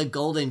said the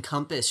Golden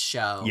Compass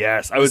show.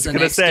 Yes, I was going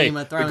to say,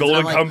 the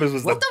Golden Compass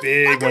was the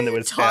big one that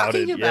was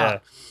touted. Yeah.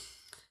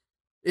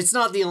 It's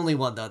not the only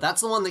one, though.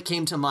 That's the one that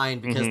came to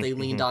mind because they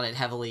leaned on it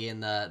heavily in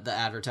the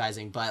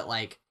advertising. But,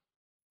 like,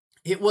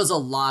 it was a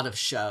lot of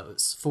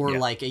shows for,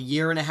 like, a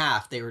year and a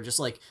half. They were just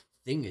like,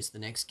 thing is the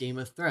next Game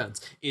of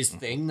Thrones. Is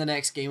thing the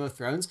next Game of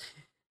Thrones?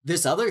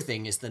 This other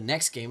thing is the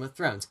next Game of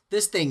Thrones.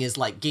 This thing is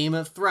like Game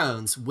of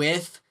Thrones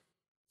with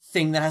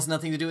thing that has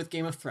nothing to do with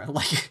Game of Thrones.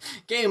 Like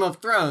Game of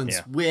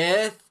Thrones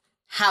with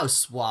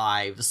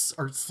housewives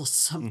or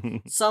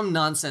some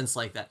nonsense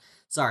like that.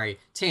 Sorry,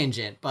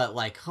 tangent, but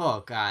like,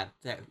 oh god,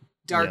 that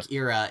dark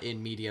era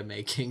in media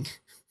making.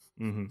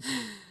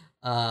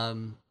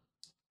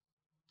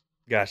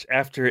 Gosh,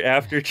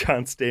 after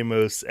John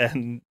Stamos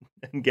and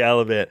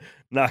Gallivant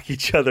knock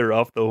each other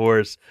off the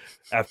horse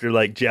after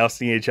like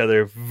jousting each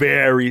other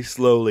very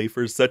slowly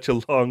for such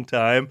a long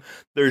time,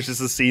 there's just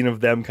a scene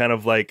of them kind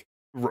of like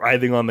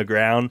writhing on the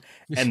ground,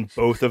 and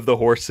both of the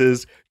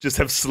horses just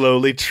have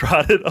slowly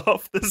trotted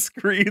off the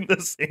screen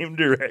the same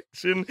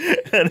direction,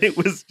 and it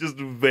was just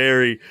a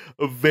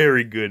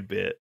very good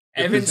bit.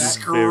 Evan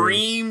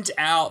screamed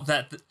out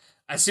that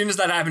as soon as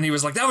that happened, he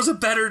was like, that was a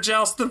better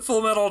joust than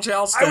Full Metal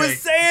Jousting. I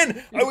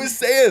was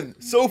saying,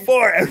 so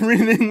far,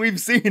 everything we've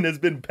seen has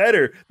been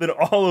better than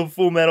all of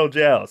Full Metal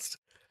Joust.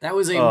 That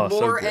was a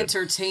more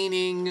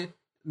entertaining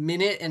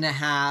minute and a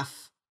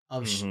half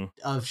of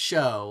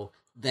show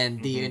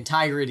than the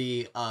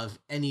entirety of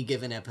any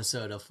given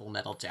episode of Full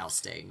Metal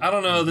Jousting. I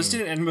don't know, this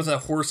didn't end with a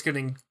horse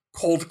getting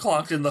cold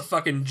clocked in the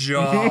fucking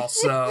jaw,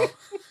 so...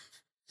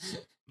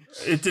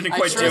 It didn't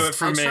quite do it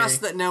for me. I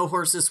trust that no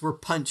horses were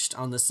punched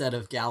on the set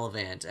of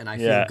Gallivant, and I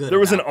feel good. There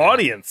was an that.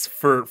 audience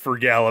for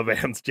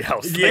Gallivant's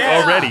joust.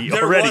 Yeah, already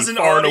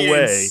far and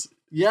away.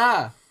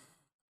 Yeah.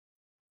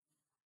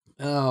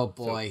 Oh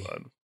boy,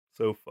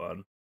 so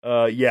fun.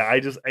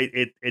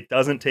 It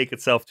doesn't take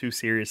itself too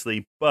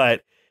seriously,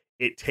 but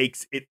it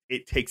takes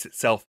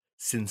itself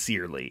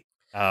sincerely.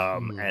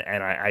 And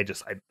I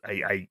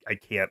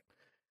can't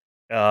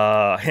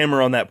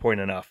hammer on that point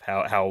enough,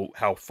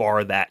 how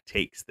far that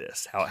takes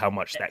this, how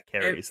much that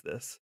carries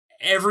this.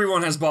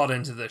 Everyone has bought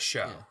into this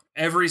show.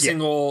 Every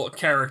single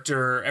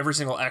character, every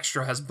single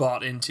extra has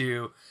bought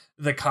into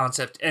the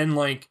concept, and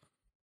like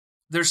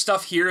there's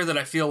stuff here that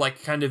I feel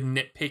like kind of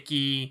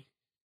nitpicky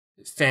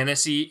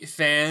fantasy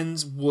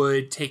fans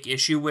would take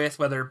issue with,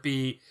 whether it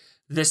be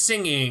the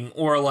singing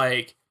or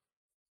like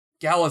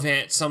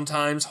Gallivant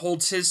sometimes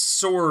holds his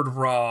sword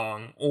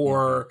wrong,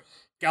 or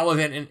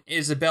Gallivant and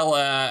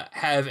Isabella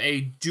have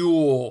a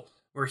duel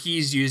where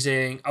he's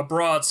using a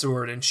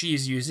broadsword and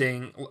she's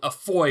using a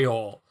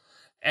foil.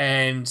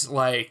 And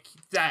like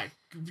that,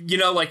 you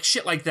know, like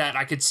shit like that,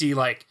 I could see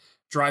like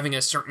driving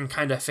a certain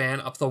kind of fan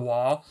up the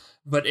wall.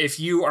 But if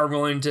you are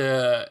willing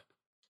to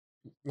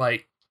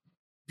like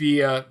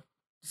be a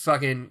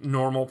fucking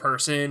normal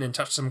person and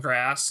touch some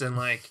grass and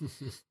like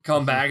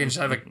come back and just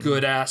have a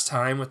good ass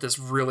time with this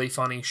really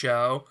funny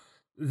show,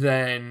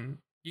 then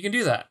you can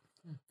do that.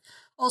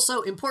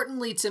 Also,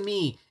 importantly to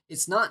me,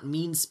 it's not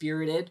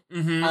mean-spirited.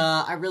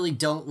 I really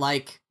don't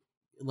like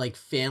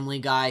Family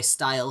Guy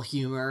style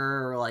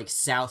humor or like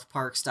South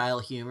Park style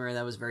humor.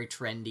 That was very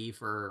trendy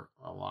for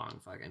a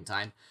long fucking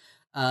time.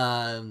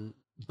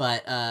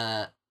 But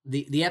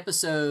the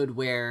episode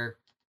where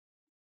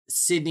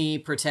Sydney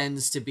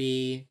pretends to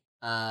be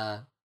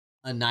a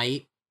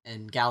knight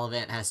and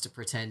Gallivant has to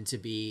pretend to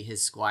be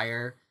his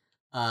squire,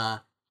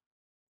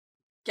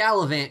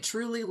 Gallivant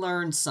truly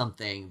learned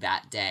something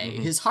that day.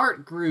 His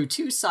heart grew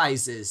 2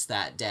 sizes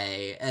that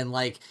day, and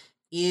like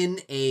in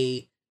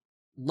a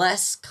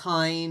less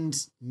kind,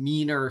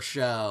 meaner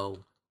show,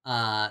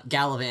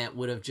 Gallivant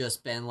would have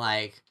just been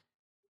like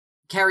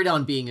carried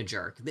on being a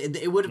jerk.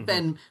 It would have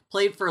been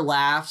played for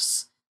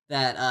laughs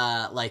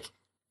that like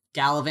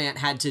Gallivant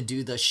had to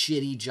do the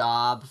shitty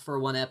job for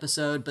one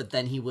episode, but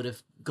then he would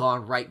have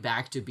gone right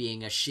back to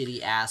being a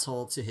shitty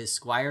asshole to his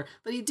squire,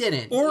 but he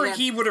didn't. Or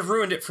he would have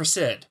ruined it for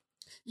Sid.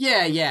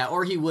 Yeah,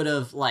 or he would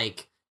have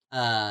like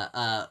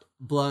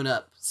blown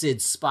up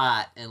Sid's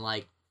spot and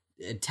like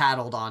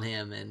tattled on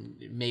him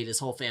and made his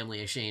whole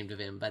family ashamed of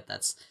him, but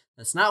that's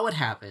not what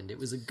happened. It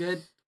was a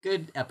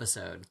good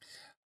episode.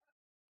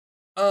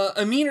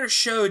 A meaner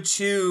show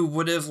too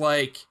would have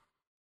like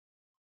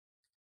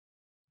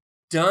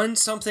done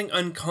something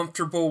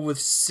uncomfortable with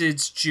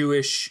Sid's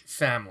Jewish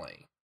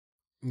family.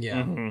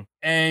 Yeah. Mm-hmm.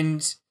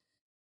 And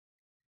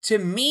to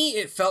me,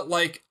 it felt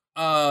like,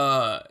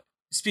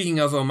 speaking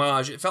of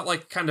homage, it felt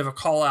like kind of a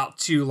call out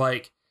to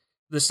like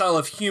the style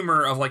of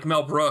humor of like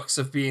Mel Brooks,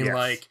 of being Yes.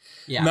 like,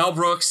 Yeah. Mel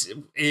Brooks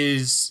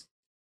is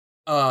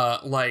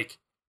like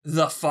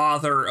the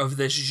father of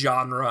this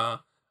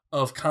genre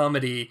of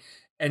comedy.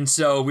 And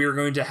so we were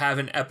going to have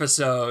an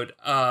episode,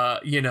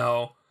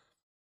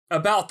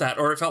 about that.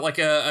 Or it felt like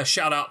a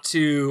shout out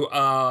to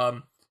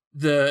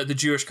the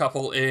Jewish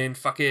couple in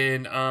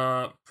fucking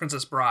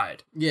Princess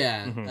Bride.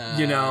 Yeah.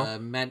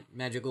 Mhm.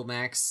 Magical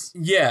Max.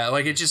 Yeah,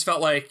 like it just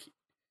felt like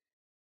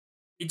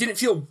it didn't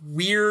feel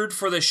weird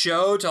for the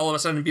show to all of a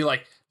sudden be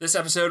like, this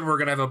episode we're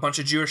gonna have a bunch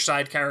of Jewish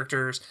side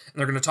characters and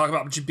they're gonna talk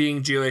about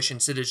being Jewish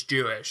and Sid is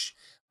Jewish.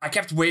 I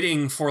kept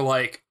waiting for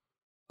like,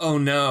 oh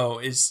no,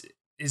 is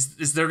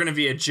there gonna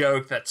be a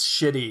joke that's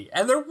shitty?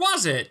 And there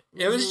wasn't.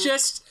 It was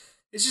just,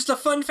 it's just a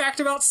fun fact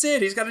about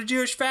Sid. He's got a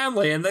Jewish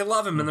family and they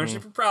love him and they're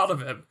super proud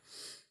of him.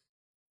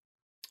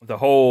 The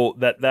whole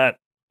that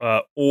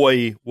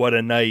 "Oi, What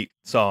a Night"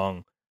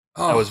 song,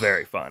 that was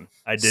very fun.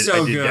 I did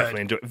so good.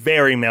 definitely enjoy it.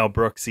 Very Mel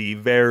Brooksy,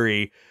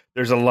 very.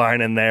 There's a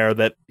line in there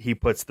that he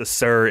puts the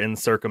 "sir" in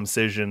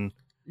circumcision.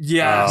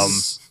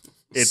 Yes.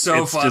 It's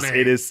so it's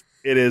funny. just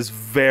it is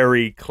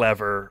very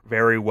clever,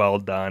 very well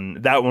done.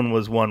 That one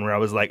was one where I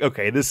was like,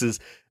 okay, this is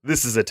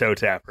a toe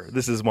tapper.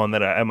 This is one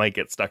that I might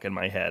get stuck in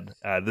my head.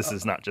 This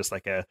is not just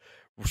like a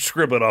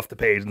scribble it off the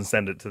page and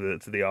send it to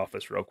the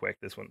office real quick.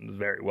 This one was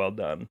very well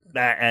done.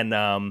 That and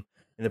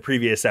in the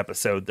previous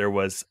episode there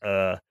was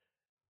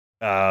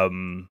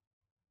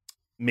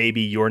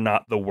maybe You're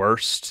Not the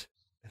Worst,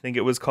 I think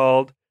it was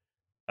called.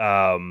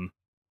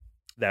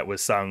 That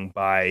was sung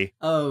by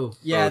Oh,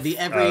 yeah, both, the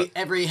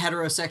every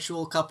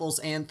heterosexual couple's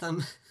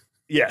anthem.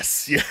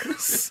 Yes.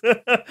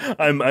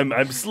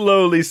 I'm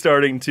slowly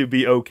starting to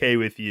be okay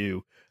with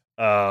you.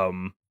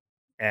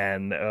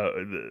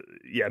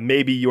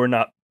 Maybe You're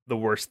Not the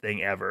Worst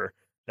Thing Ever,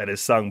 that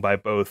is sung by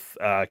both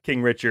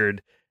King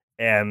Richard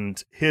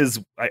and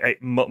his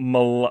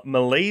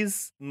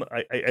Malaise.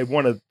 I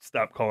want to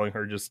stop calling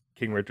her just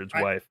King Richard's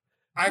wife.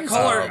 I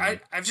call her.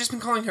 I've just been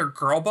calling her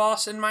Girl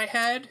Boss in my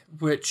head,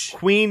 which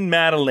Queen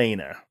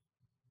Madalena.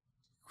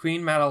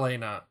 Queen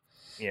Madalena.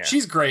 Yeah,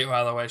 She's great,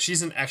 by the way.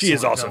 She's an excellent. she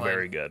is also villain.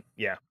 very good.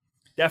 Yeah,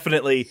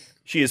 definitely.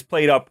 She is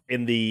played up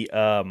in the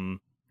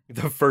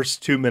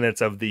first 2 minutes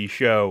of the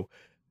show,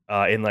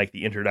 in like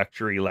the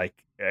introductory like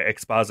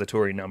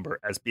expository number,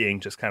 as being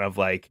just kind of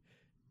like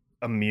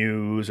a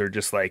muse or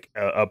just like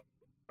a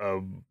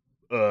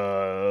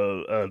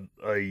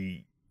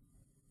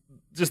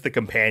just the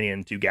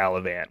companion to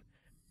Gallivant.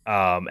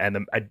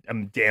 And a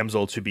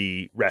damsel to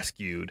be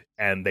rescued,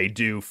 and they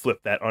do flip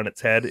that on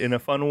its head in a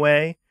fun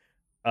way.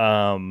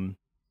 And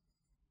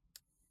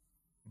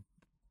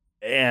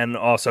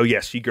also,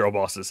 yes, she girl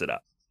bosses it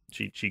up.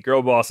 She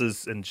girl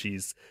bosses, and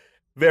she's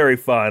very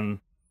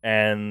fun,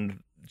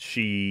 and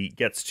she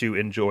gets to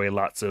enjoy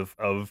lots of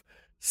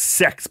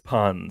sex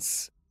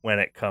puns when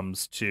it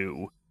comes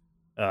to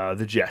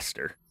the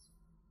Jester.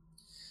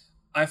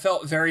 I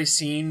felt very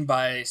seen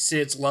by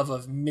Sid's love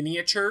of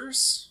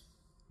miniatures.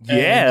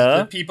 Yeah.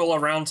 And the people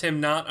around him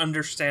not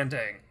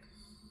understanding.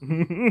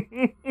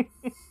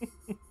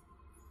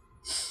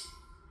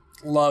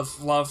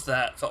 Love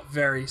that. Felt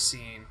very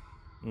seen.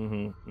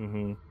 It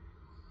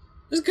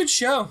was a good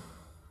show.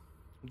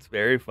 It's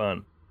very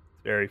fun.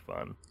 It's very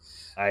fun.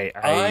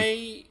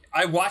 I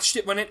watched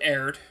it when it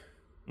aired.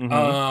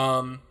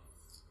 Mhm.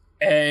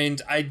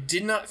 And I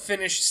did not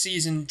finish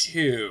season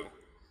 2.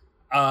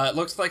 It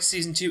looks like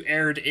season 2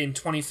 aired in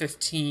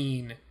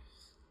 2015.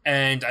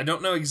 And I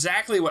don't know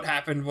exactly what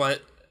happened,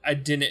 what I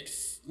didn't,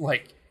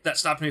 that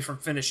stopped me from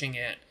finishing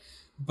it.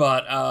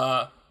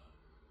 But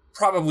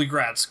probably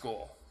grad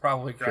school.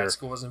 Sure.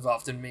 School was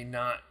involved in me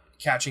not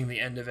catching the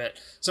end of it.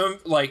 So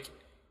I'm,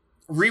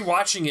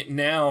 rewatching it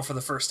now for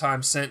the first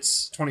time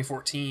since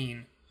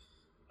 2014,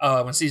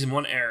 when season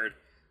 1 aired.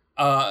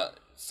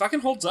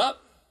 Fucking holds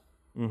up.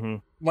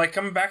 Coming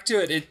back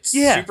to it, it's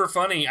super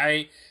funny.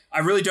 I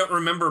really don't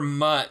remember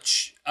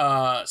much,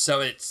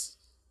 so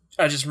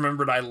I just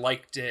remembered I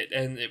liked it,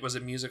 and it was a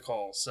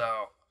musical,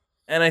 so...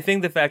 And I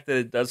think the fact that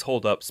it does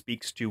hold up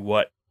speaks to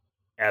what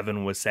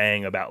Evan was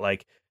saying about,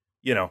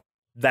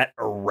 that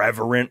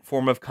irreverent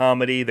form of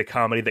comedy, the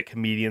comedy that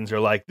comedians are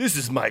like, this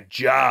is my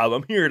job,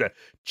 I'm here to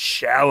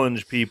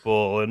challenge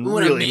people and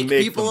really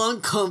make people them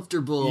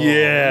uncomfortable.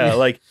 Yeah,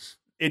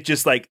 it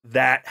just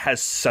that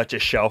has such a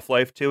shelf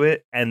life to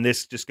it, and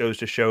this just goes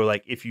to show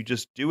if you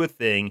just do a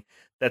thing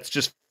that's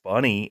just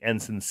funny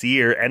and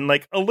sincere and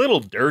a little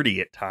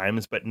dirty at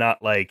times, but not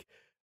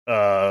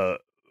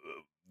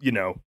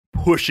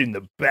pushing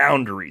the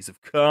boundaries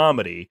of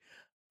comedy.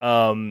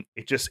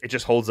 It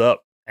just holds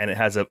up, and it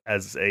has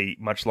a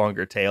much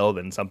longer tail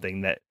than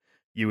something that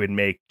you would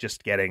make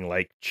just getting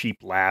cheap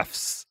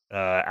laughs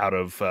out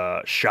of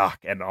shock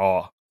and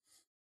awe.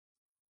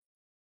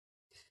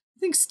 I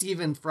think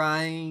Stephen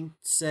Fry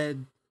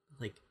said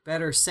like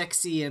better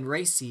sexy and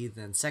racy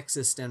than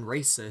sexist and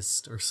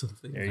racist or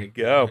something. There you like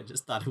go. that. I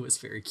just thought it was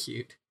very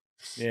cute.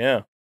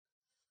 Yeah.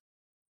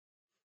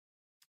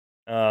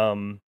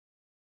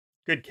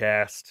 Good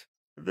cast.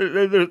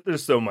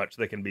 There's so much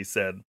that can be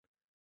said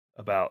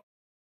about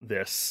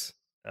this.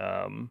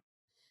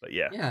 But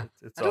yeah, Yeah.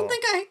 it's I don't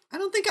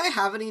all... think I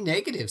have any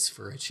negatives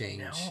for a change.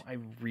 No, I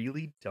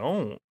really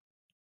don't.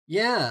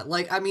 Yeah,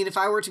 like I mean, if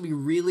I were to be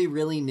really,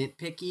 really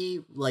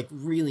nitpicky,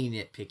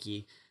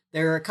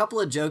 there are a couple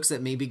of jokes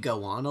that maybe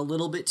go on a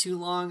little bit too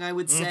long, I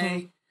would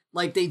say.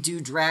 Like they do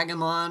drag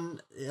them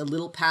on a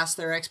little past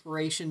their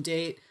expiration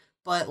date,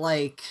 but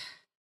like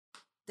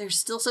there's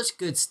still such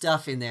good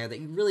stuff in there that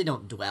you really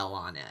don't dwell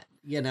on it.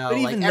 You know, But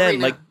like even every then,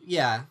 now- like-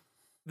 yeah.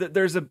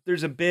 There's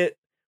a bit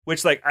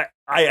which, like,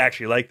 I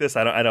actually like this.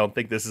 I don't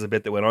think this is a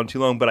bit that went on too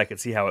long, but I could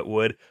see how it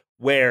would,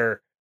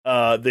 where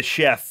the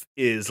chef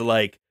is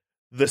like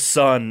the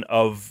son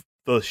of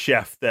the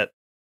chef that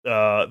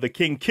the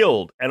king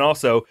killed, and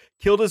also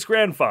killed his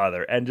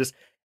grandfather, and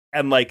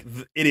like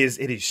it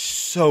is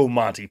so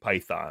Monty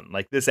Python.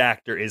 Like this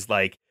actor is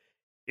like,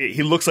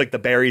 he looks like the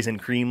berries and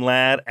cream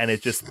lad, and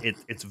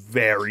it's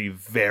very,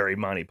 very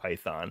Monty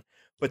Python.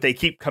 But they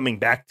keep coming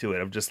back to it.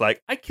 I'm just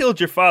like, I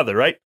killed your father,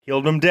 right?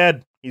 Killed him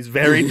dead. He's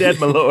very dead,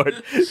 my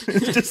lord. It's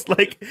just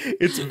like,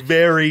 it's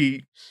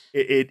very,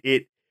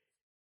 it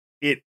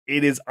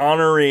is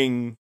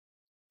honoring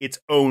its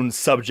own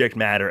subject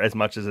matter as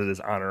much as it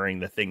is honoring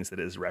the things that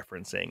it is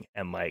referencing.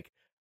 And like,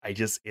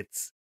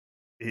 it's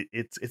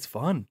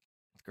fun.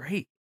 It's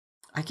great.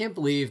 I can't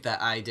believe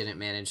that I didn't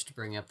manage to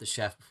bring up the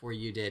chef before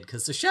you did,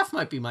 because the chef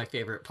might be my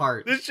favorite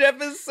part. The chef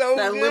is so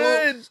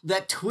good.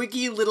 That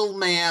twiggy little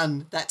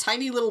man, that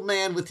tiny little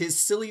man with his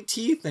silly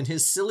teeth and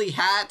his silly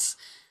hat.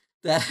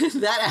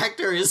 That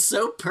actor is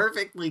so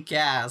perfectly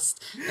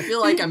cast. I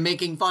feel like I'm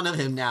making fun of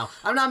him now.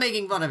 I'm not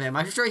making fun of him.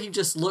 I'm sure he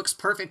just looks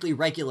perfectly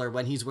regular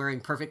when he's wearing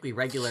perfectly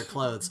regular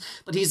clothes.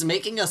 But he's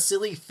making a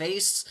silly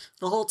face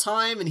the whole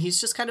time, and he's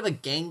just kind of a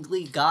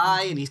gangly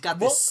guy, and he's got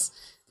this...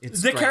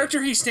 The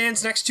character he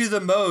stands next to the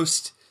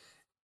most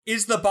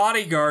is the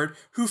bodyguard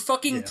who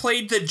fucking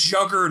played the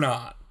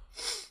Juggernaut.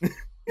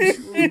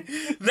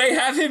 They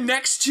have him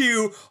next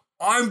to,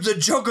 I'm the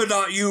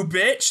Juggernaut, you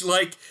bitch.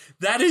 Like,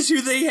 that is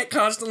who they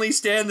constantly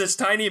stand this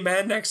tiny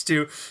man next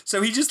to.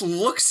 So he just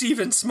looks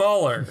even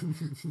smaller.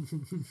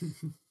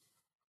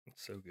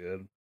 It's so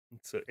good.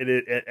 So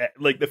it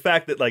like the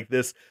fact that like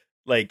this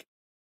like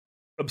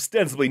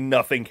ostensibly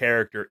nothing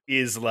character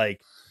is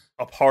like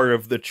a part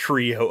of the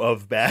trio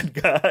of bad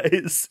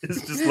guys.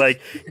 It's just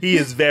like, he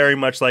is very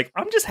much like,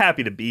 I'm just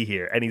happy to be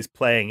here, and he's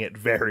playing it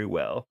very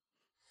well.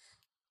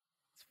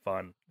 It's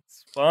fun.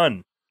 It's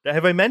fun.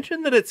 Have I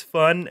mentioned that it's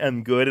fun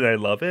and good and I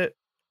love it?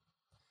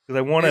 Because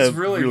I want to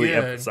really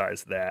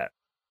emphasize that.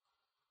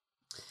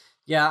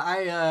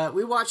 Yeah,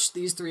 we watched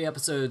these 3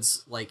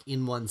 episodes like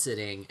in one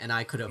sitting, and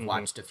I could have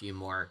watched a few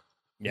more.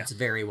 Yeah. It's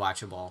very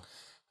watchable.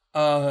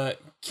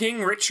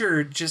 King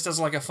Richard, just as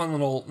like a fun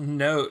little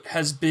note,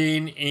 has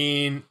been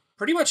in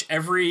pretty much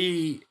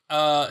every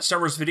Star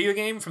Wars video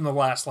game from the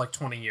last like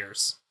 20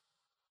 years.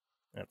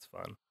 That's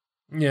fun.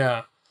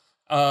 Yeah.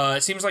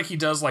 It seems like he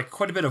does like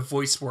quite a bit of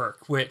voice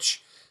work,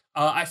 which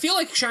I feel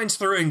like shines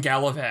through in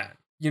Galavan.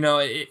 You know,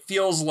 it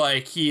feels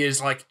like he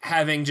is like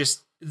having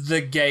just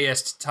the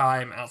gayest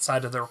time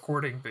outside of the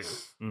recording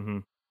booth. Mm-hmm.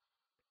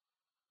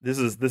 This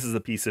is a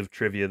piece of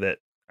trivia that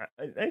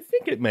I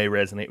think it may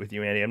resonate with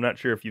you, Andy. I'm not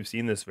sure if you've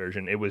seen this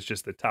version. It was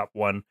just the top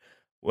one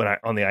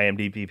on the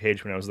IMDb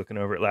page when I was looking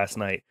over it last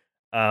night.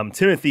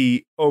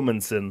 Timothy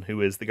Omundson,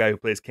 who is the guy who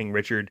plays King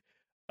Richard,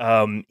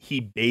 he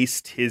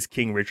based his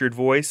King Richard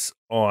voice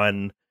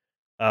on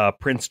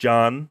Prince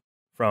John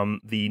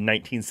from the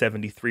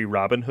 1973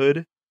 Robin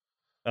Hood.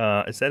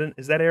 Is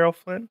that Errol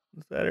Flynn?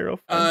 Is that Errol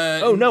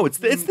Flynn? Oh no, it's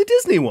the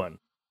Disney one.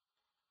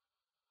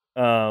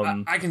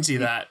 I can see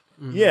that.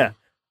 Yeah,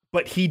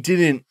 but he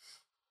didn't.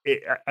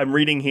 I'm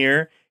reading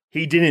here.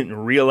 He didn't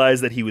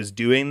realize that he was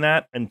doing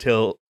that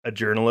until a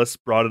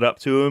journalist brought it up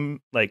to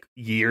him like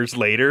years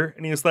later,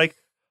 and he was like,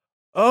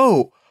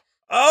 "Oh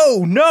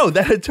no,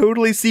 that had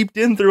totally seeped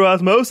in through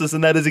osmosis,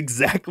 and that is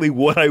exactly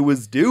what I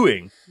was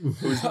doing.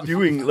 I was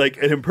doing like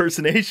an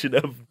impersonation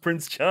of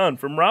Prince John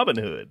from Robin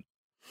Hood."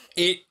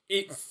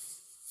 It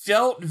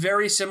felt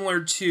very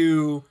similar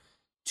to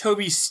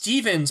Toby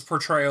Stevens'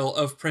 portrayal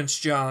of Prince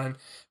John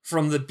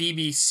from the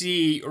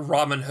BBC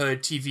Robin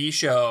Hood TV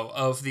show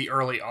of the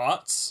early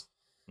aughts.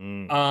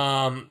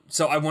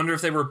 So I wonder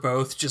if they were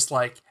both just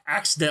like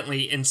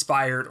accidentally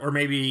inspired, or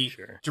maybe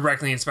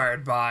directly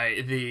inspired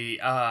by the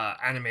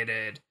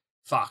animated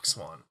Fox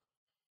one.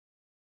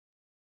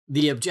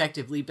 The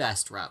objectively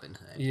best Robin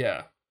Hood.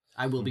 Yeah.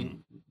 I will be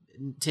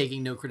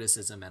taking no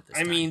criticism at this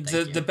time. I mean,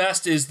 the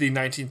best is the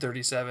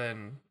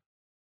 1937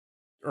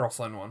 Errol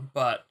Flynn one,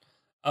 but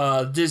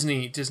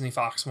Disney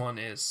Fox one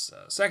is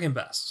second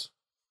best.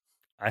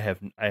 I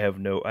have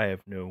no,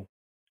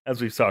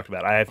 as we've talked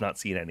about, I have not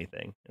seen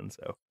anything, and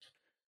so,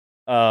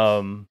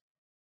 I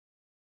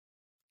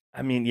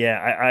mean,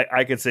 yeah,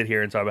 I could sit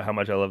here and talk about how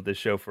much I love this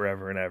show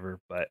forever and ever,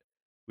 but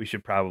we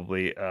should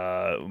probably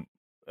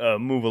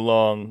move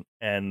along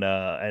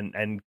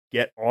and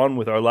get on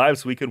with our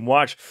lives so we can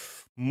watch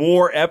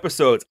more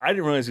episodes. I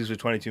didn't realize these were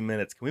 22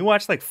 minutes. Can we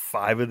watch like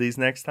 5 of these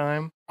next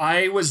time?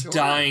 I was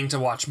dying to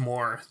watch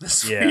more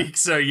this week,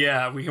 so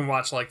yeah, we can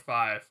watch like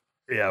 5.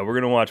 Yeah, we're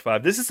gonna watch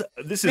 5. This is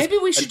maybe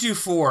we should do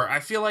 4. I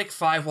feel like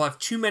 5 will have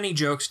too many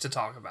jokes to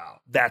talk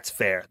about. That's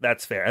fair.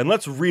 And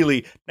let's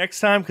really next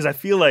time, because I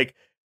feel like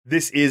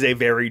this is a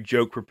very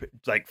joke,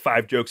 like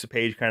 5 jokes a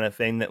page kind of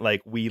thing that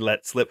like we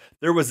let slip.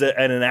 There was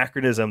an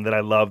anachronism that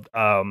I loved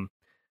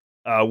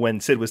when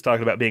Sid was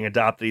talking about being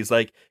adopted. He's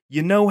like,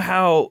 you know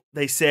how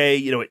they say,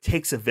 it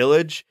takes a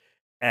village?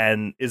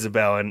 And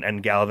Isabel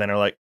and Gallivan are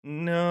like,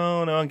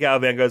 no. And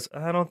Gallivan goes,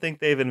 I don't think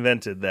they've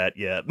invented that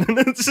yet. And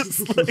it's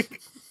just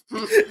like,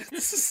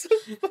 it's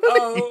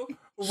so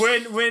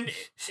when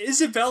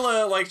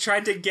Isabella like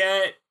tried to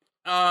get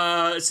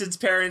Sid's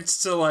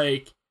parents to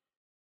like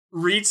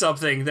read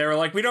something, they were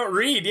like, we don't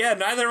read. Yeah,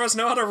 neither of us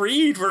know how to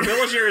read. We're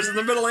villagers in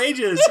the Middle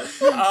Ages.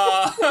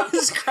 I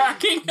was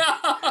cracking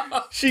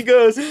up. She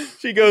goes,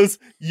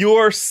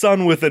 your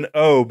son with an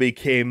O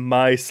became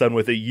my son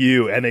with a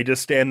U. And they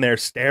just stand there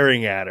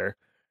staring at her.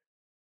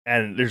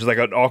 And there's like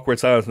an awkward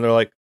silence. And they're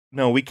like,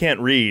 no, we can't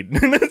read.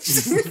 It's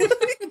just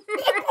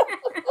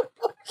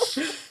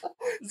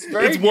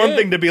it's one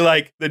thing to be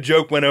like, the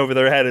joke went over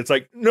their head. It's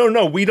like,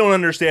 no, we don't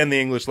understand the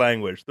English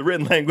language. The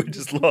written language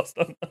is lost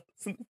on us.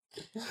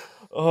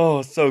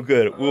 Oh, so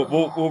good.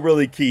 We'll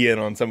really key in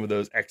on some of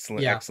those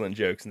excellent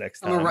jokes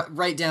next time. I'm gonna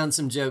write down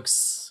some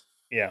jokes.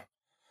 Yeah.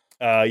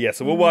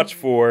 So we'll watch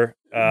 4.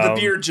 The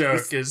beard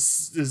joke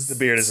is the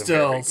beard is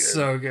still good.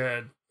 So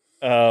good.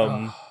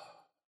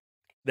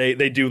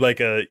 They do like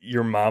a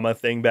your mama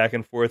thing back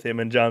and forth, him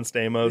and John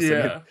Stamos.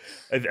 Yeah.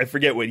 And I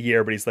forget what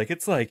year, but he's like,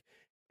 it's like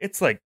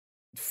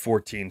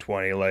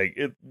 1420. Like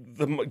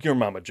your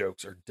mama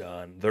jokes are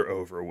done. They're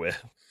over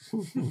with.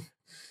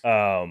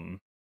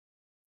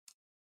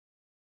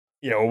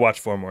 We'll watch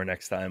 4 more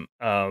next time.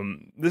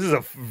 This is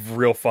a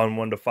real fun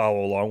one to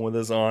follow along with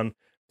us on.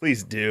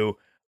 Please do.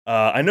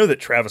 I know that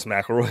Travis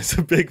McElroy is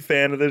a big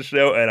fan of this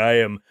show,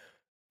 and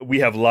we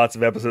have lots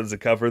of episodes to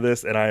cover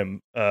this, and I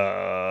am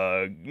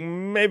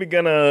maybe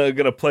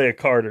gonna play a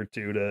card or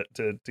two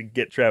to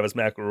get Travis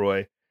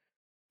McElroy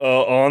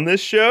on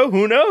this show.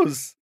 Who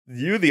knows?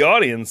 You, the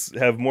audience,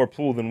 have more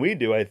pull than we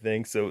do, I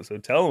think. So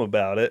tell them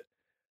about it.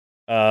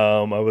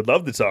 I would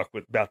love to talk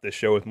about this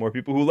show with more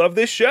people who love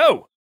this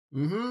show.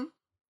 Mm-hmm.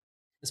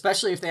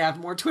 Especially if they have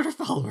more Twitter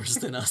followers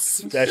than us.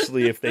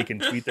 Especially if they can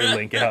tweet their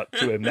link out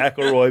to a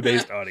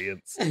McElroy-based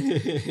audience.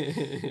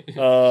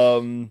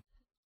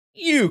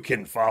 You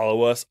can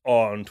follow us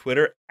on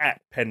Twitter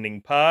at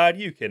PendingPod.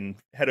 You can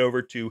head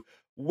over to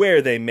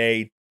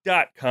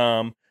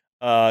wherethey.com,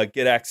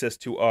 get access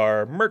to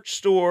our merch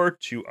store,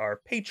 to our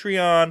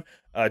Patreon.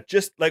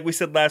 Just like we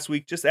said last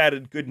week, just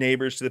added Good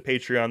Neighbors to the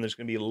Patreon. There's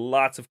going to be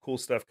lots of cool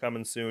stuff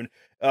coming soon.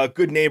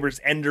 Good Neighbors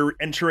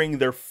entering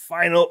their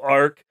final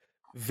arc.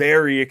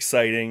 Very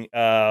exciting.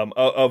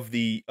 Of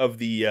the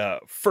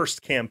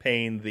first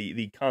campaign,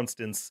 the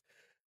Constance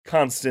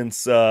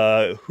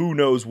who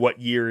knows what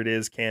year it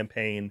is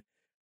campaign.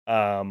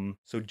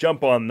 So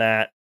jump on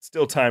that.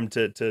 Still time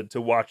to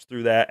watch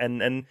through that,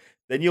 and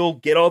then you'll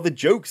get all the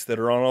jokes that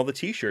are on all the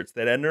t-shirts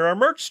that enter our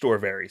merch store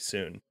very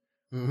soon.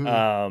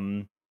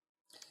 Mm-hmm.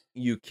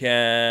 You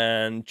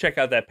can check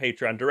out that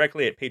Patreon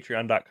directly at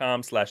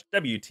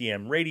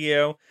patreon.com/WTM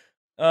radio.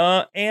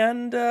 Go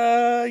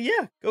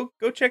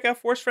check out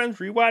Force Friends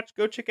Rewatch.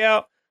 Go check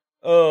out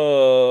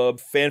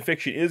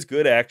Fanfiction is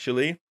Good,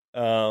 actually.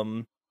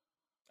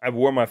 I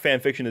wore my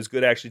Fanfiction is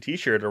Good actually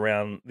t-shirt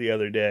around the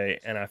other day,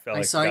 and I felt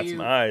like I got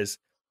some eyes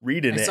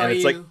reading it, and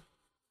it's like,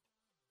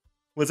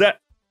 what's that?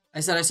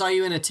 I said I saw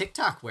you in a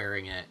TikTok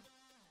wearing it.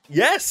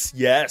 Yes,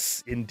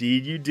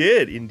 indeed you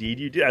did.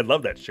 I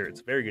love that shirt.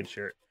 It's a very good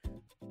shirt.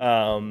 I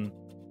love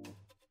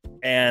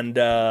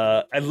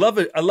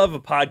it. I love a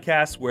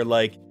podcast where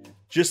like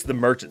just the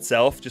merch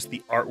itself, just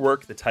the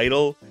artwork, the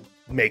title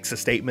makes a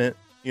statement.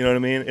 You know what I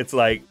mean? It's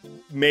like,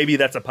 maybe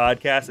that's a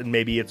podcast and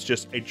maybe it's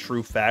just a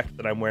true fact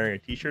that I'm wearing a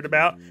t-shirt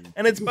about,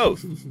 and it's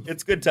both.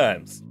 It's good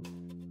times.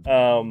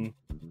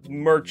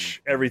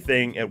 Merch,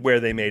 everything at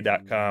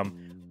wheretheymay.com.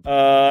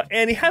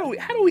 Andy, how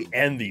do we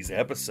end these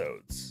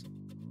episodes?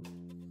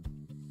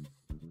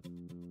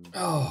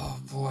 Oh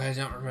boy, I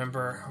don't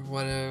remember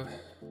what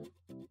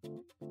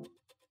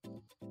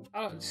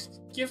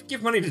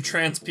give money to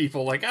trans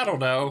people. Like, I don't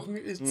know.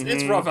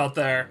 It's rough out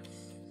there.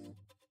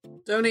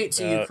 Donate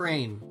to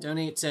Ukraine.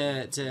 Donate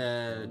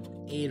to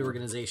aid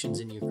organizations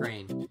in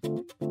Ukraine.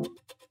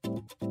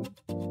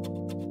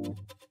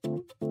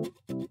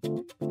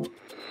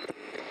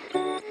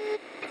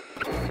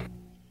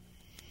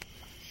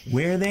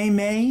 Where They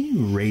May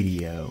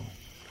Radio.